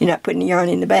 You're not putting the yarn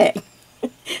in the back.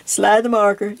 Slide the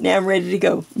marker. Now I'm ready to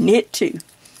go. Knit 2.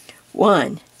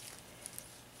 1,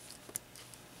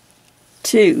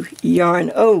 2,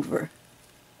 yarn over,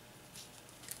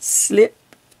 slip,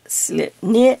 slip,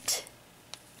 knit.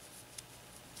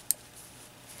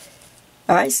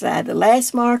 Alright, slide the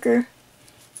last marker,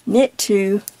 knit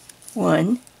 2,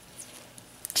 1,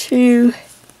 2,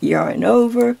 yarn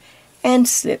over, and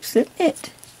slip, slip,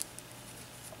 knit.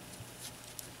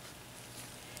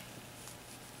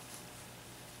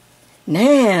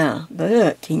 Now,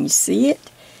 look, can you see it?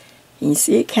 Can you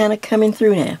see it kind of coming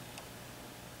through now?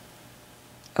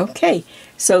 Okay,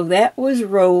 so that was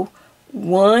row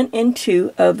 1 and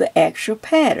 2 of the actual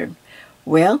pattern.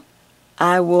 Well,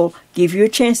 I will give you a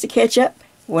chance to catch up.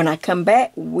 When I come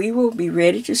back, we will be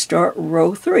ready to start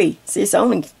row 3. See, it's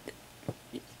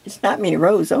not many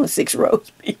rows, only 6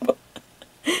 rows, people.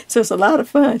 So it's a lot of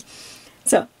fun.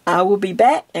 So I will be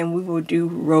back and we will do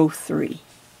row 3.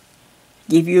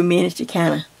 Give you a minute to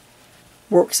kind of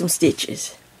work some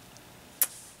stitches.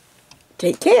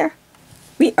 Take care.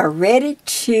 We are ready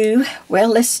to, well,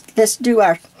 let's do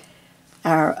our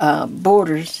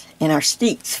borders and our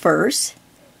steeks first.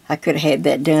 I could have had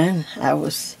that done. I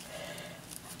was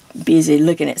busy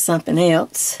looking at something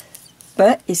else,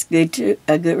 but it's a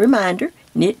good reminder.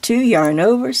 Knit 2, yarn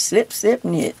over, slip, slip,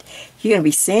 knit. You're going to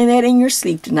be saying that in your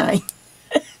sleep tonight.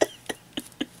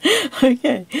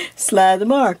 Okay, slide the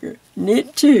marker.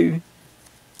 Knit 2,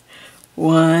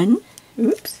 1,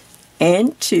 oops,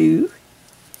 and 2,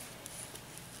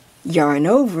 yarn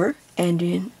over, and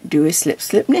then do a slip,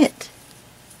 slip, knit.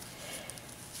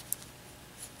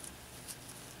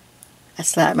 I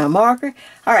slide my marker.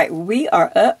 Alright, we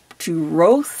are up to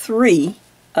row 3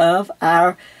 of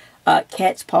our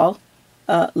cat's paw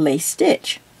lace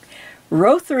stitch.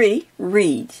 Row 3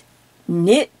 reads,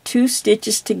 knit 2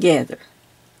 stitches together,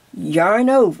 yarn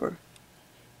over,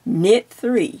 knit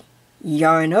 3,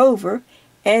 yarn over,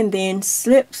 and then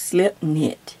slip, slip,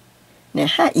 knit. Now,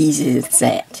 how easy is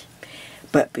that?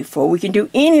 But before we can do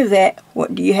any of that,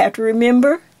 what do you have to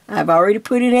remember? I've already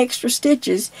put in extra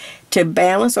stitches to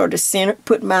balance or to center,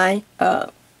 put my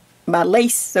my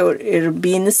lace so it'll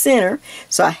be in the center.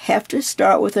 So I have to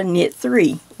start with a knit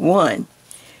 3. 1,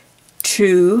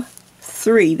 2,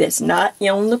 3. That's not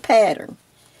on the pattern.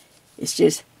 It's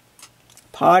just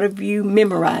part of you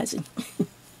memorizing.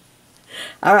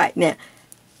 Alright, now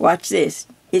watch this.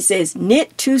 It says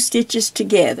knit 2 stitches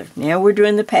together. Now we're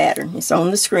doing the pattern. It's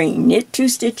on the screen. Knit 2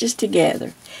 stitches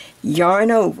together.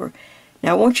 Yarn over.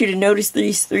 Now I want you to notice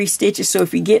these 3 stitches, so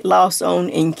if you get lost on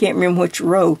and you can't remember which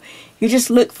row, you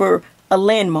just look for a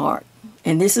landmark.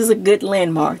 And this is a good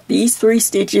landmark. These 3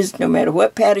 stitches, no matter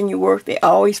what pattern you work, they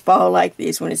always fall like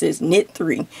this when it says knit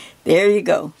 3. There you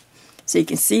go. So you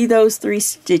can see those 3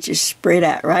 stitches spread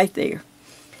out right there.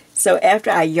 So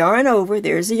after I yarn over,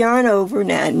 there's a yarn over.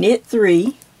 Now I knit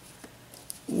 3.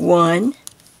 1,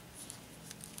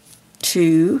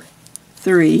 2,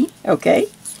 3. Okay.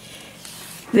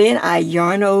 Then I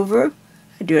yarn over.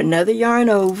 I do another yarn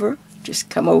over. Just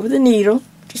come over the needle,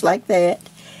 just like that.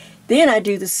 Then I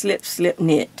do the slip, slip,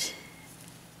 knit.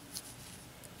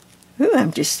 Ooh,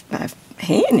 my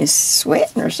hand is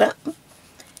sweating or something.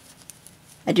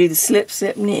 I do the slip,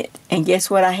 slip, knit. And guess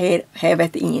what I have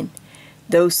at the end?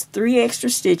 Those 3 extra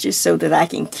stitches so that I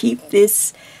can keep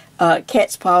this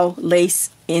cat's paw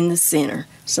lace in the center.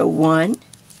 So 1,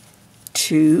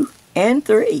 2, and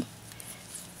 3.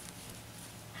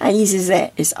 How easy is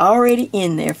that? It's already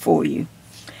in there for you.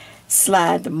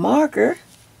 Slide the marker,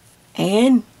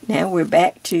 and now we're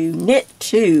back to knit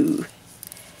 2.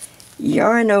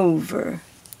 Yarn over,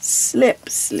 slip,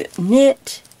 slip,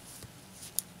 knit.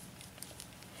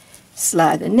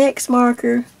 Slide the next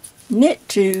marker, knit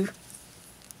 2,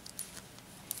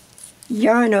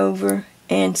 yarn over,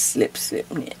 and slip,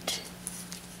 slip, knit.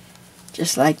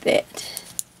 Just like that.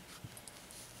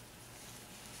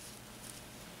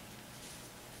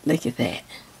 Look at that.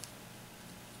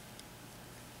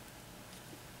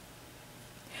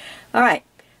 Alright,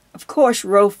 of course,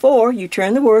 row 4, you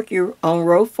turn the work, you're on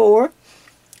row 4.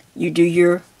 You do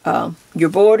your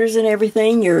borders and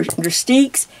everything, your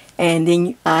steeks, and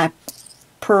then I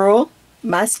purl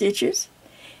my stitches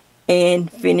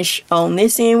and finish on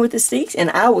this end with the sticks, and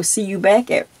I will see you back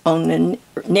on the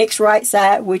next right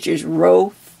side, which is row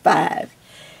 5.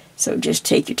 So just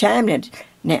take your time now.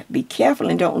 Now be careful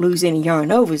and don't lose any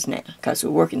yarn overs now, because we're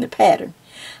working the pattern.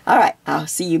 Alright, I'll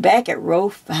see you back at row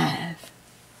 5.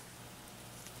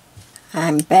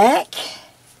 I'm back.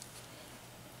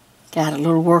 Got a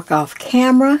little work off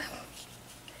camera,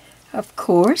 of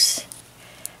course.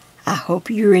 I hope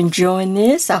you're enjoying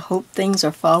this. I hope things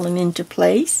are falling into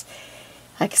place.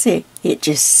 Like I said, it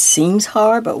just seems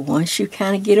hard, but once you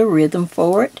kind of get a rhythm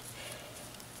for it,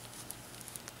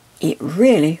 it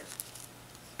really,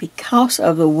 because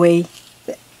of the way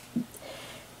that,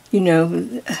 you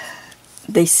know,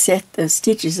 they set the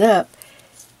stitches up,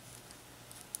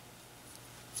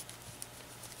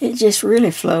 it just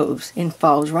really flows and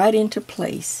falls right into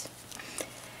place.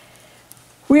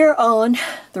 We're on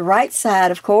the right side,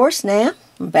 of course, now.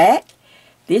 I'm back.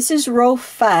 This is row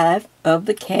 5 of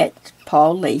the cat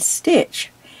paw lace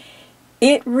stitch.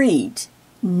 It reads,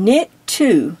 knit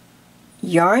 2,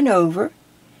 yarn over,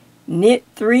 knit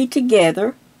 3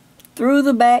 together through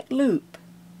the back loop,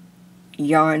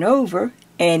 yarn over,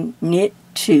 and knit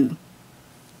 2.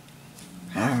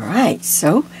 Alright,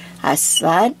 so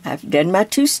I've done my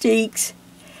 2 sticks.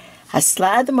 I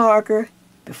slide the marker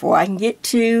before I can get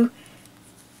to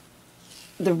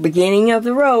the beginning of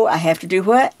the row. I have to do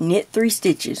what? Knit 3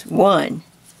 stitches. 1,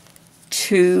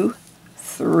 2,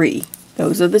 3.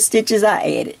 Those are the stitches I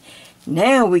added.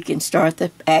 Now we can start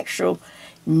the actual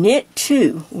knit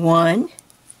 2. 1,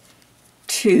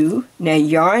 2. Now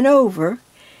yarn over,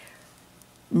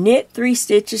 knit 3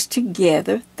 stitches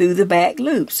together through the back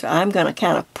loop. So I'm going to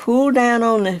kind of pull down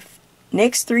on the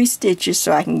next 3 stitches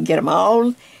so I can get them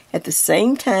all at the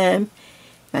same time.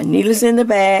 My needle's in the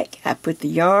back. I put the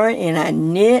yarn and I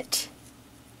knit.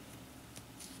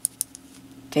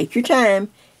 Take your time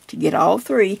to get all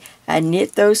 3. I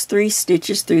knit those 3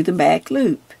 stitches through the back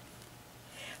loop.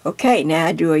 Okay, now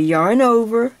I do a yarn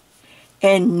over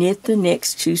and knit the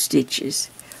next 2 stitches.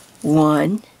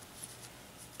 1,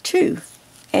 2.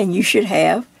 And you should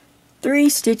have 3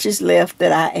 stitches left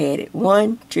that I added.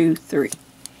 1, 2, 3.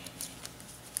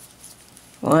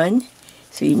 1.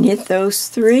 So you knit those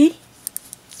 3.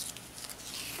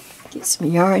 Get some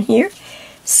yarn here.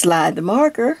 Slide the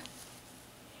marker.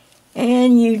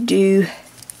 And you do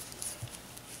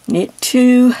knit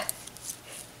 2,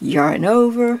 yarn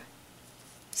over,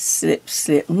 slip,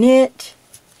 slip, knit.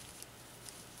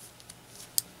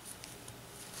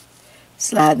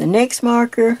 Slide the next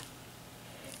marker.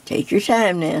 Take your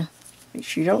time now. Make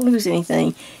sure you don't lose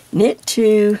anything. Knit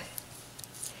 2,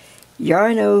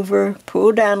 yarn over,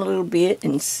 pull down a little bit,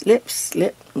 and slip,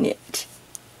 slip, knit.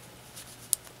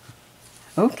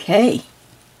 Okay.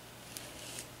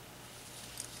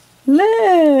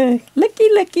 Look, looky,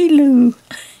 looky, loo.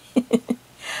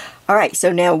 Alright,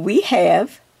 so now we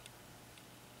have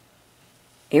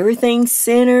everything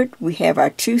centered. We have our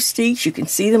 2 sticks. You can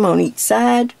see them on each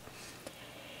side.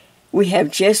 We have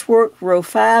just worked row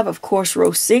 5. Of course,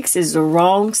 row 6 is the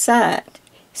wrong side.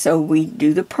 So we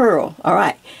do the purl.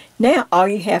 Alright, now all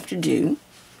you have to do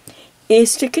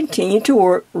is to continue to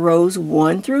work rows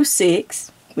 1 through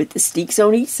 6 with the sticks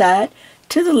on each side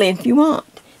to the length you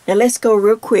want. Now let's go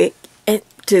real quick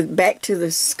back to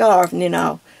the scarf, and then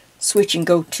I'll switch and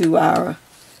go to our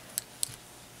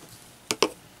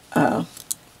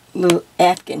little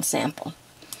afghan sample.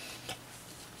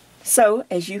 So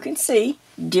as you can see,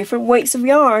 different weights of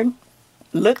yarn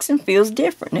looks and feels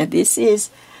different. Now this is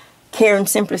Karen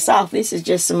Simply Soft. This is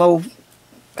just some old,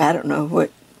 I don't know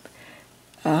what,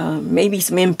 maybe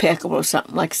some Impeccable or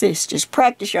something like this. Just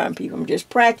practice yarn, people. I'm just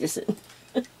practicing.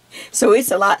 So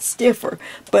it's a lot stiffer,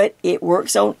 but it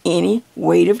works on any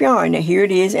weight of yarn. Now here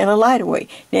it is in a lighter weight.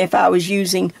 Now if I was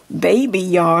using baby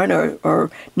yarn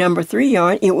or number 3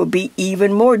 yarn, it would be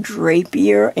even more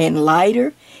drapier and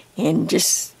lighter, and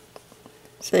just,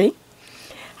 see?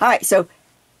 Alright, so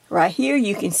right here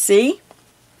you can see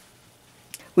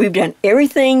we've done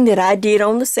everything that I did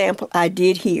on the sample. I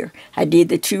did here. I did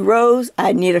the 2 rows.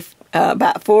 I knit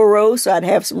about 4 rows so I'd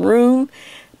have some room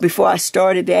before I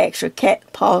started the actual cat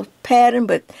paw pattern,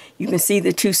 but you can see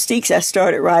the 2 sticks I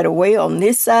started right away on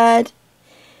this side,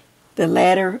 the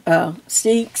ladder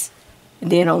sticks,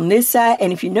 and then on this side.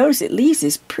 And if you notice, it leaves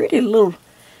this pretty little,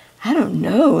 I don't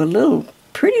know, a little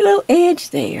pretty little edge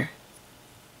there.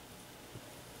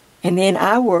 And then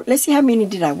I work, let's see how many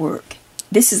did I work.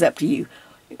 This is up to you.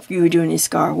 If you were doing this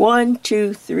scarf, 1,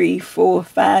 2, 3, 4,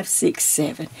 5, 6,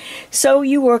 7. So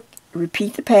you work,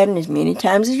 repeat the pattern as many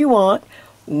times as you want.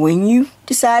 When you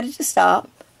decided to stop,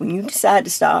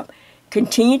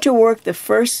 continue to work the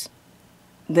first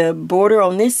the border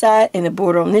on this side and the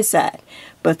border on this side.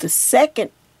 But the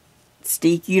second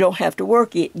steek, you don't have to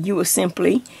work it. You will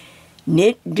simply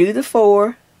knit, do the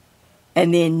 4,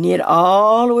 and then knit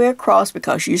all the way across,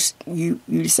 because you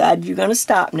decided you're going to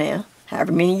stop now,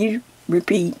 however many you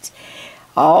repeat,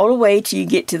 all the way till you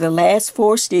get to the last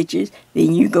 4 stitches.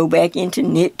 Then you go back into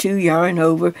knit 2, yarn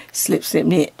over, slip, slip,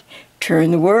 knit.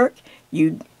 Turn the work.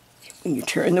 When you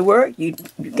turn the work, you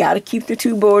got to keep the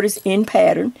 2 borders in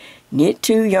pattern. Knit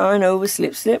 2, yarn over,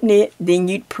 slip, slip, knit. Then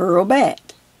you'd purl back.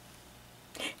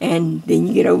 And then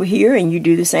you get over here and you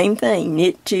do the same thing.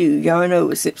 Knit 2, yarn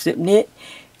over, slip, slip, knit.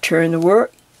 Turn the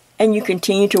work. And you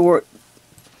continue to work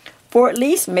for at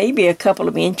least maybe a couple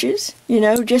of inches,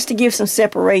 just to give some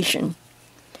separation,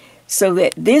 so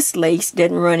that this lace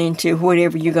doesn't run into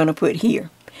whatever you're going to put here.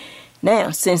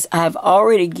 Now, since I've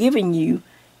already given you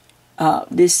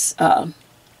this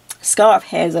scarf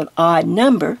has an odd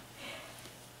number,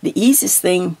 the easiest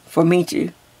thing for me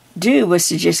to do was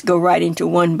to just go right into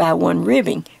 1 by 1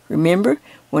 ribbing. Remember,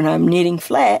 when I'm knitting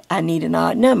flat, I need an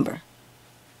odd number.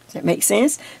 Does that make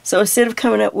sense? So instead of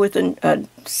coming up with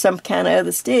some kind of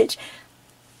other stitch,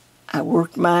 I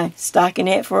worked my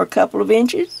stockinette for a couple of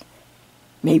inches,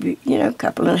 maybe, a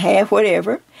couple and a half,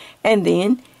 whatever. And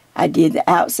then I did the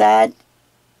outside,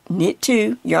 knit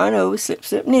 2, yarn over, slip,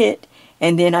 slip, knit.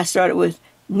 And then I started with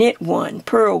knit 1,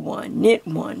 purl 1, knit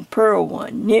 1, purl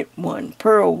 1, knit 1,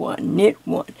 purl 1, knit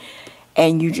 1.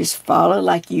 And you just follow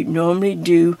like you normally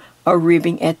do a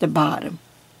ribbing at the bottom.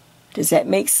 Does that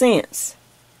make sense?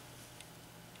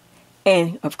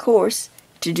 And, of course,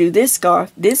 to do this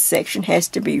scarf, this section has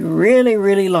to be really,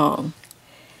 really long,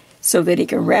 so that it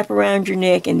can wrap around your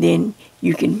neck, and then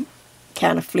you can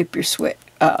kind of flip this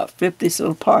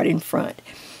little part in front.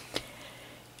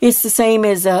 It's the same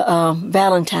as a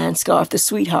Valentine scarf, the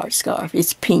sweetheart scarf.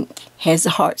 It's pink, has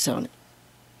the hearts on it.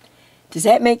 Does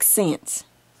that make sense?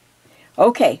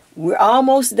 Okay, we're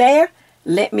almost there.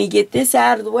 Let me get this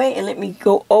out of the way, and let me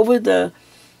go over the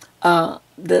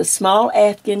small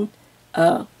Afghan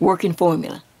working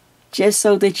formula, just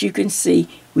so that you can see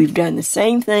we've done the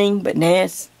same thing, but now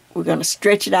we're going to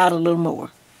stretch it out a little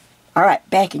more. All right,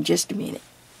 back in just a minute.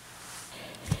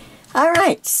 All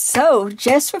right, so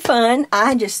just for fun,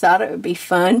 I just thought it would be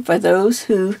fun for those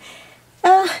who,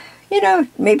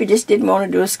 maybe just didn't want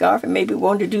to do a scarf, and maybe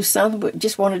wanted to do something, but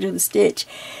just want to do the stitch.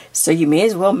 So you may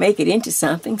as well make it into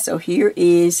something. So here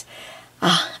is,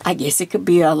 I guess it could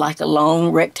be like a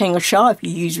long rectangle shawl if you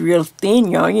use real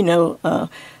thin yarn,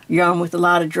 yarn with a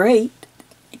lot of drape.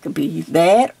 It could be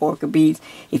that, or it could be,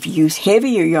 if you use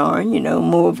heavier yarn,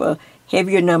 more of a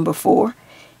heavier number 4,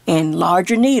 and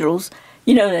larger needles.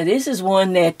 Now this is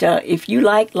one that if you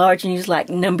like large needles, like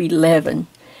number 11,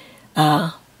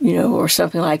 or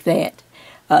something like that.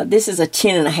 This is a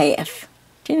 10.5.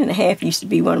 10.5 used to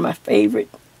be one of my favorite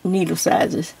needle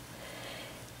sizes.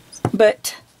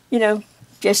 But,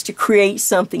 just to create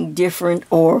something different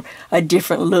or a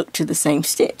different look to the same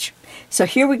stitch. So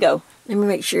here we go. Let me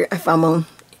make sure if I'm on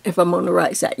the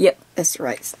right side. Yep, that's the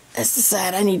right. That's the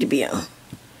side I need to be on.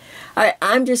 All right,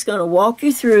 I'm just going to walk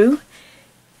you through.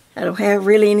 I don't have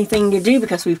really anything to do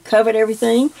because we've covered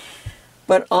everything.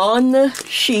 But on the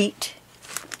sheet,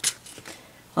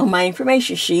 on my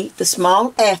information sheet, the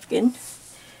small Afghan,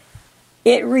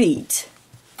 it reads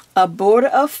a border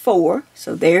of 4.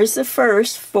 So there's the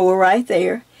first 4 right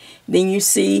there. Then you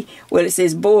see what it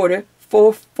says border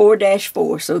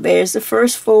 4-4. So there's the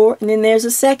first 4, and then there's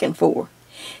the second 4.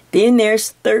 Then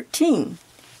there's 13.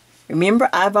 Remember,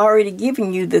 I've already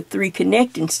given you the 3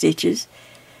 connecting stitches.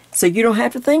 So you don't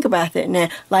have to think about that now.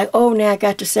 Like, oh, now I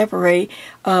got to separate.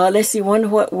 Let's see, wonder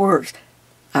what works.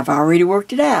 I've already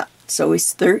worked it out. So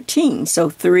it's 13. So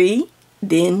 3,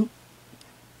 then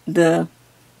the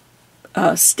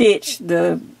stitch,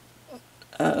 the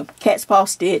cat's paw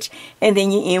stitch, and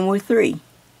then you end with 3.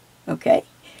 Okay?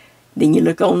 Then you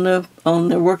look on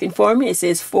the working formula. It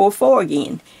says 4-4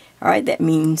 again. All right, that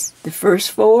means the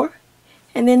first 4,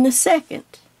 and then the second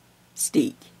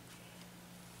steek.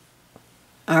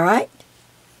 All right,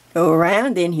 go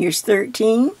around, then here's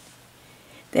 13.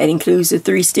 That includes the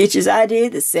 3 stitches I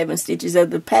did, the 7 stitches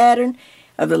of the pattern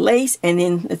of the lace, and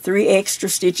then the 3 extra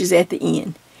stitches at the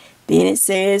end. Then it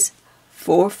says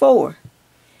 4-4.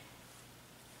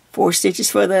 4 stitches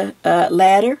for the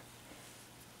ladder,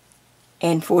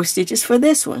 and 4 stitches for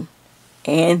this one,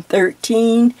 and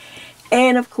 13,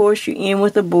 and of course you end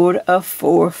with a border of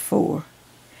 4-4.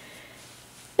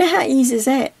 Now how easy is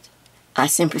that? I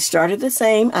simply started the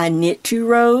same. I knit 2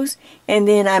 rows, and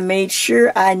then I made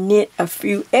sure I knit a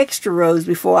few extra rows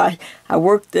before I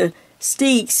worked the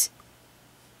steeks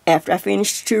after I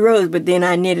finished 2 rows, but then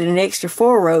I knitted an extra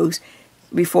 4 rows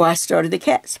before I started the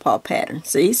cat's paw pattern.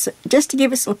 See, so just to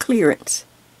give it some clearance.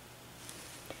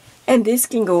 And this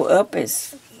can go up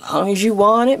as long as you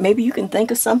want it. Maybe you can think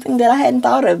of something that I hadn't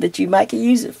thought of that you might could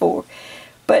use it for.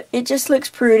 But it just looks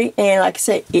pretty, and like I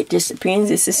said, it just depends.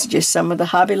 This is just some of the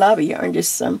Hobby Lobby yarn,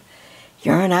 just some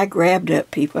yarn I grabbed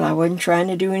up, people. I wasn't trying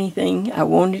to do anything. I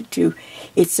wanted to.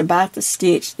 It's about the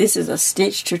stitch. This is a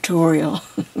stitch tutorial.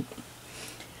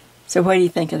 So what do you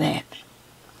think of that?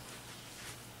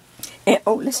 And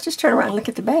oh, let's just turn around and look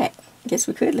at the back. I guess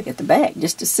we could look at the back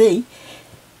just to see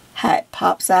how it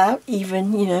pops out,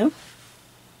 even, you know.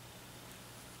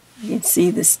 You can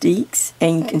see the steeks,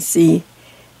 and you can see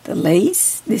the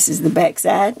lace. This is the back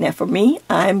side. Now for me,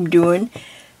 I'm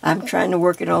trying to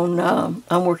work it on,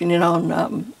 I'm working it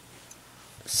on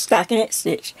stockinette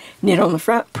stitch. Knit on the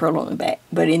front, purl on the back.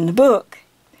 But in the book,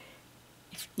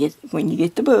 when you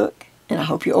get the book, and I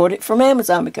hope you order it from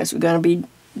Amazon because we're going to be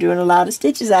doing a lot of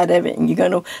stitches out of it, and you're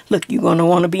going to, look, you're going to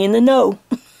want to be in the know.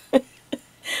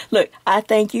 Look, I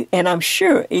thank you, and I'm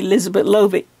sure Elizabeth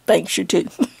Lovick thanks you too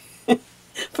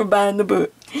for buying the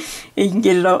book. You can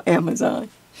get it on Amazon.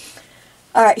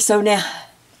 All right, so now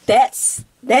that's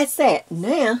that.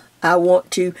 Now I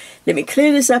want to, let me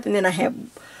clear this up, and then I have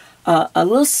a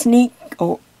little sneak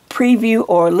or preview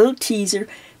or a little teaser,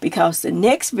 because the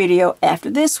next video after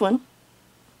this one,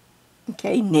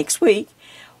 okay, next week,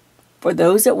 for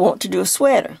those that want to do a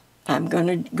sweater, I'm going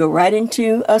to go right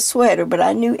into a sweater, but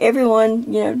I knew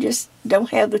everyone, you know, just don't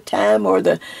have the time or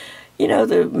the, you know,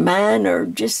 the mind, or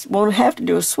just won't have to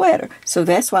do a sweater. So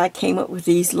that's why I came up with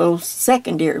these little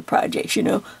secondary projects, you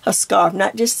know, a scarf,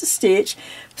 not just a stitch.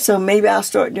 So maybe I'll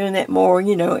start doing that more,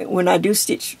 you know, when I do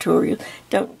stitch tutorials.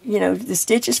 Don't, you know, the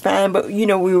stitch is fine, but, you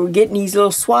know, we were getting these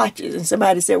little swatches, and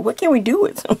somebody said, what can we do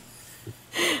with them?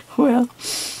 Well,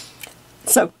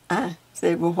 so I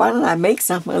said, well, why don't I make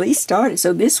something, at least start it.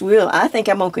 So this will, I think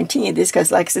I'm going to continue this,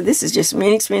 because like I said, this is just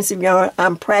inexpensive yarn.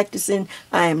 I'm practicing,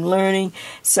 I am learning.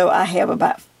 So I have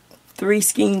about 3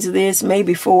 skeins of this,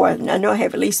 maybe 4. I know I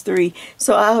have at least 3.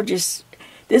 So I'll just,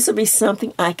 this will be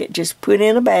something I could just put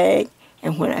in a bag,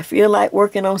 and when I feel like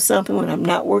working on something, when I'm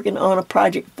not working on a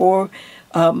project for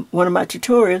one of my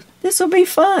tutorials, this will be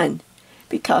fun,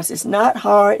 because it's not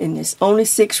hard, and it's only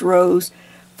 6 rows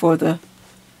for the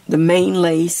main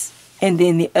lace. And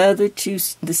then the other 2,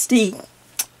 the steek,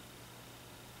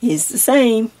 is the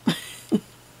same.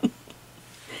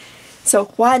 So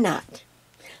why not?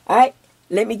 All right,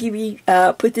 let me give you,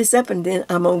 put this up, and then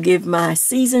I'm going to give my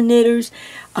seasoned knitters,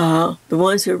 the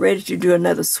ones who are ready to do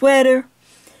another sweater,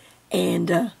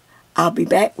 and I'll be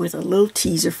back with a little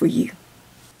teaser for you.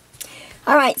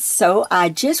 All right, so I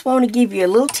just want to give you a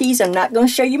little teaser. I'm not going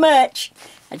to show you much.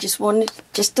 I just wanted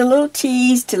just a little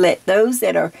tease to let those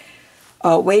that are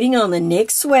waiting on the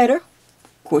next sweater.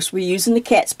 Of course, we're using the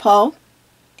cat's paw,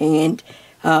 and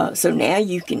so now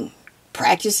you can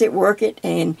practice it, work it,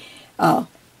 and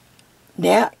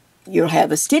now you'll have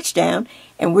the stitch down,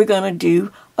 and we're going to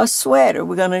do a sweater.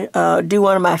 We're going to do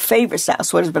one of my favorite style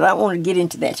sweaters, but I don't want to get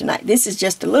into that tonight. This is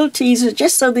just a little teaser,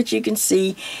 just so that you can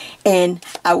see, and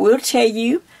I will tell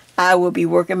you, I will be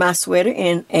working my sweater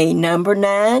in a number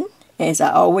 9, as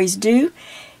I always do.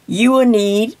 You will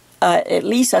need at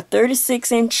least a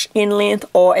 36 inch in length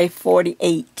or a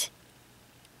 48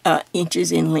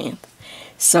 inches in length.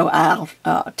 So I'll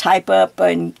type up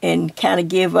and kind of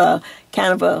give a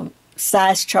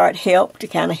size chart help to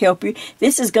kind of help you.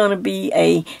 This is going to be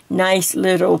a nice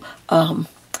little,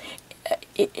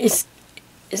 it's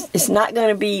not going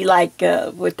to be like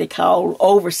what they call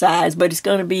oversized, but it's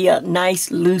going to be a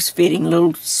nice loose fitting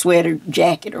little sweater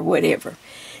jacket or whatever.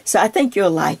 So I think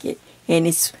you'll like it. And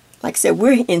it's, like I said,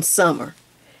 we're in summer,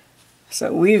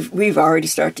 so we've already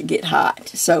started to get hot.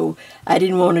 So I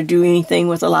didn't want to do anything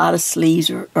with a lot of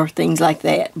sleeves or things like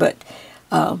that. But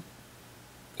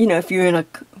you know, if you're in a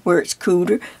where it's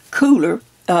cooler,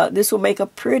 this will make a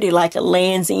pretty, like a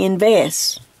Lands' End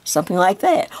vest, something like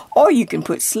that. Or you can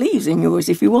put sleeves in yours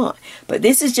if you want. But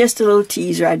this is just a little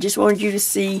teaser. I just wanted you to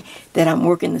see that I'm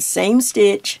working the same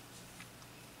stitch,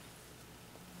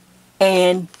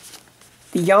 and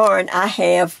the yarn, I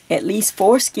have at least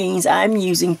 4 skeins. I'm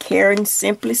using Karen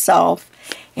Simply Soft.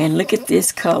 And look at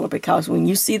this color, because when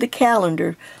you see the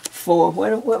calendar for,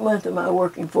 what month am I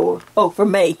working for? Oh, for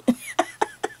May.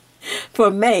 For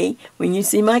May, when you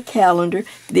see my calendar,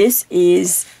 this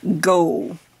is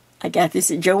gold. I got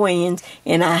this at Joann's,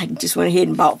 and I just went ahead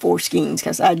and bought 4 skeins,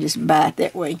 because I just buy it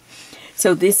that way.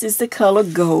 So this is the color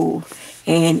gold.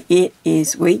 And it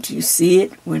is, wait till you see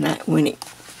it when I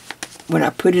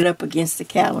put it up against the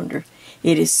calendar.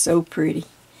 It is so pretty.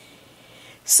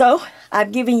 So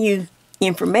I've given you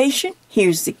information.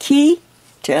 Here's the key.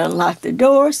 to unlock the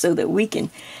door so that we can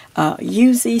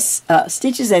use these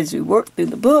stitches as we work through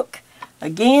the book.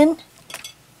 Again,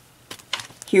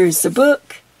 here's the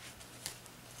book.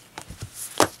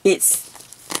 It's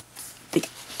the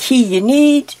key you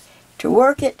need to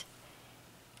work it.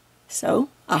 So,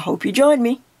 I hope you join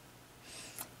me.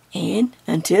 And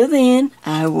until then,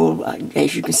 I will,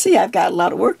 as you can see, I've got a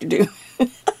lot of work to do.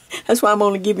 That's why I'm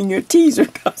only giving you a teaser,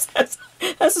 because that's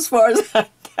as far as I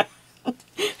got.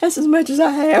 That's as much as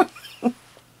I have.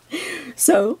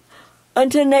 So,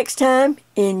 until next time,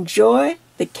 enjoy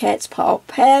the cat's paw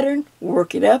pattern.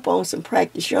 Work it up on some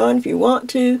practice yarn if you want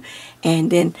to. And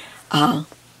then,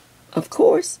 of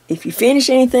course, if you finish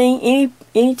anything,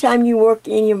 anytime you work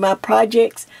any of my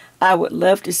projects, I would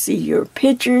love to see your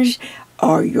pictures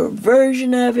or your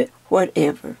version of it,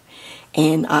 whatever.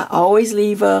 And I always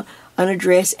leave an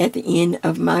address at the end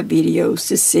of my videos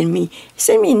to send me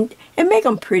and make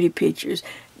them pretty pictures.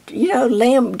 You know,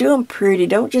 do them pretty.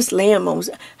 Don't just lay them on.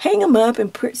 Hang them up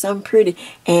and put something pretty.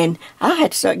 And I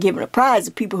had to start giving a prize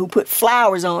to people who put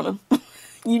flowers on them.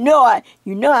 You know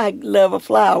I love a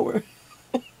flower.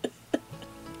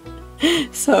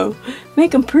 So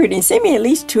make them pretty and send me at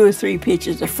least 2 or 3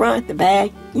 pictures, the front, the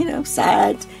back, you know,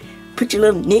 sides. Put your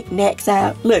little knickknacks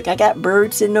out. Look, I got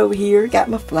birds sitting over here. Got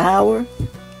my flower.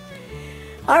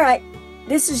 All right,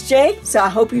 this is Jay. So I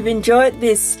hope you've enjoyed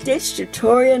this stitch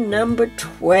tutorial number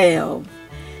 12.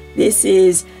 This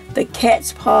is the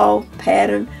cat's paw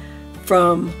pattern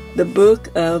from the book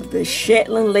of the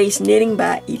Shetland Lace Knitting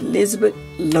by Elizabeth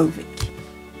Lovick.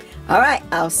 All right,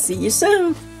 I'll see you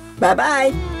soon.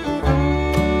 Bye-bye.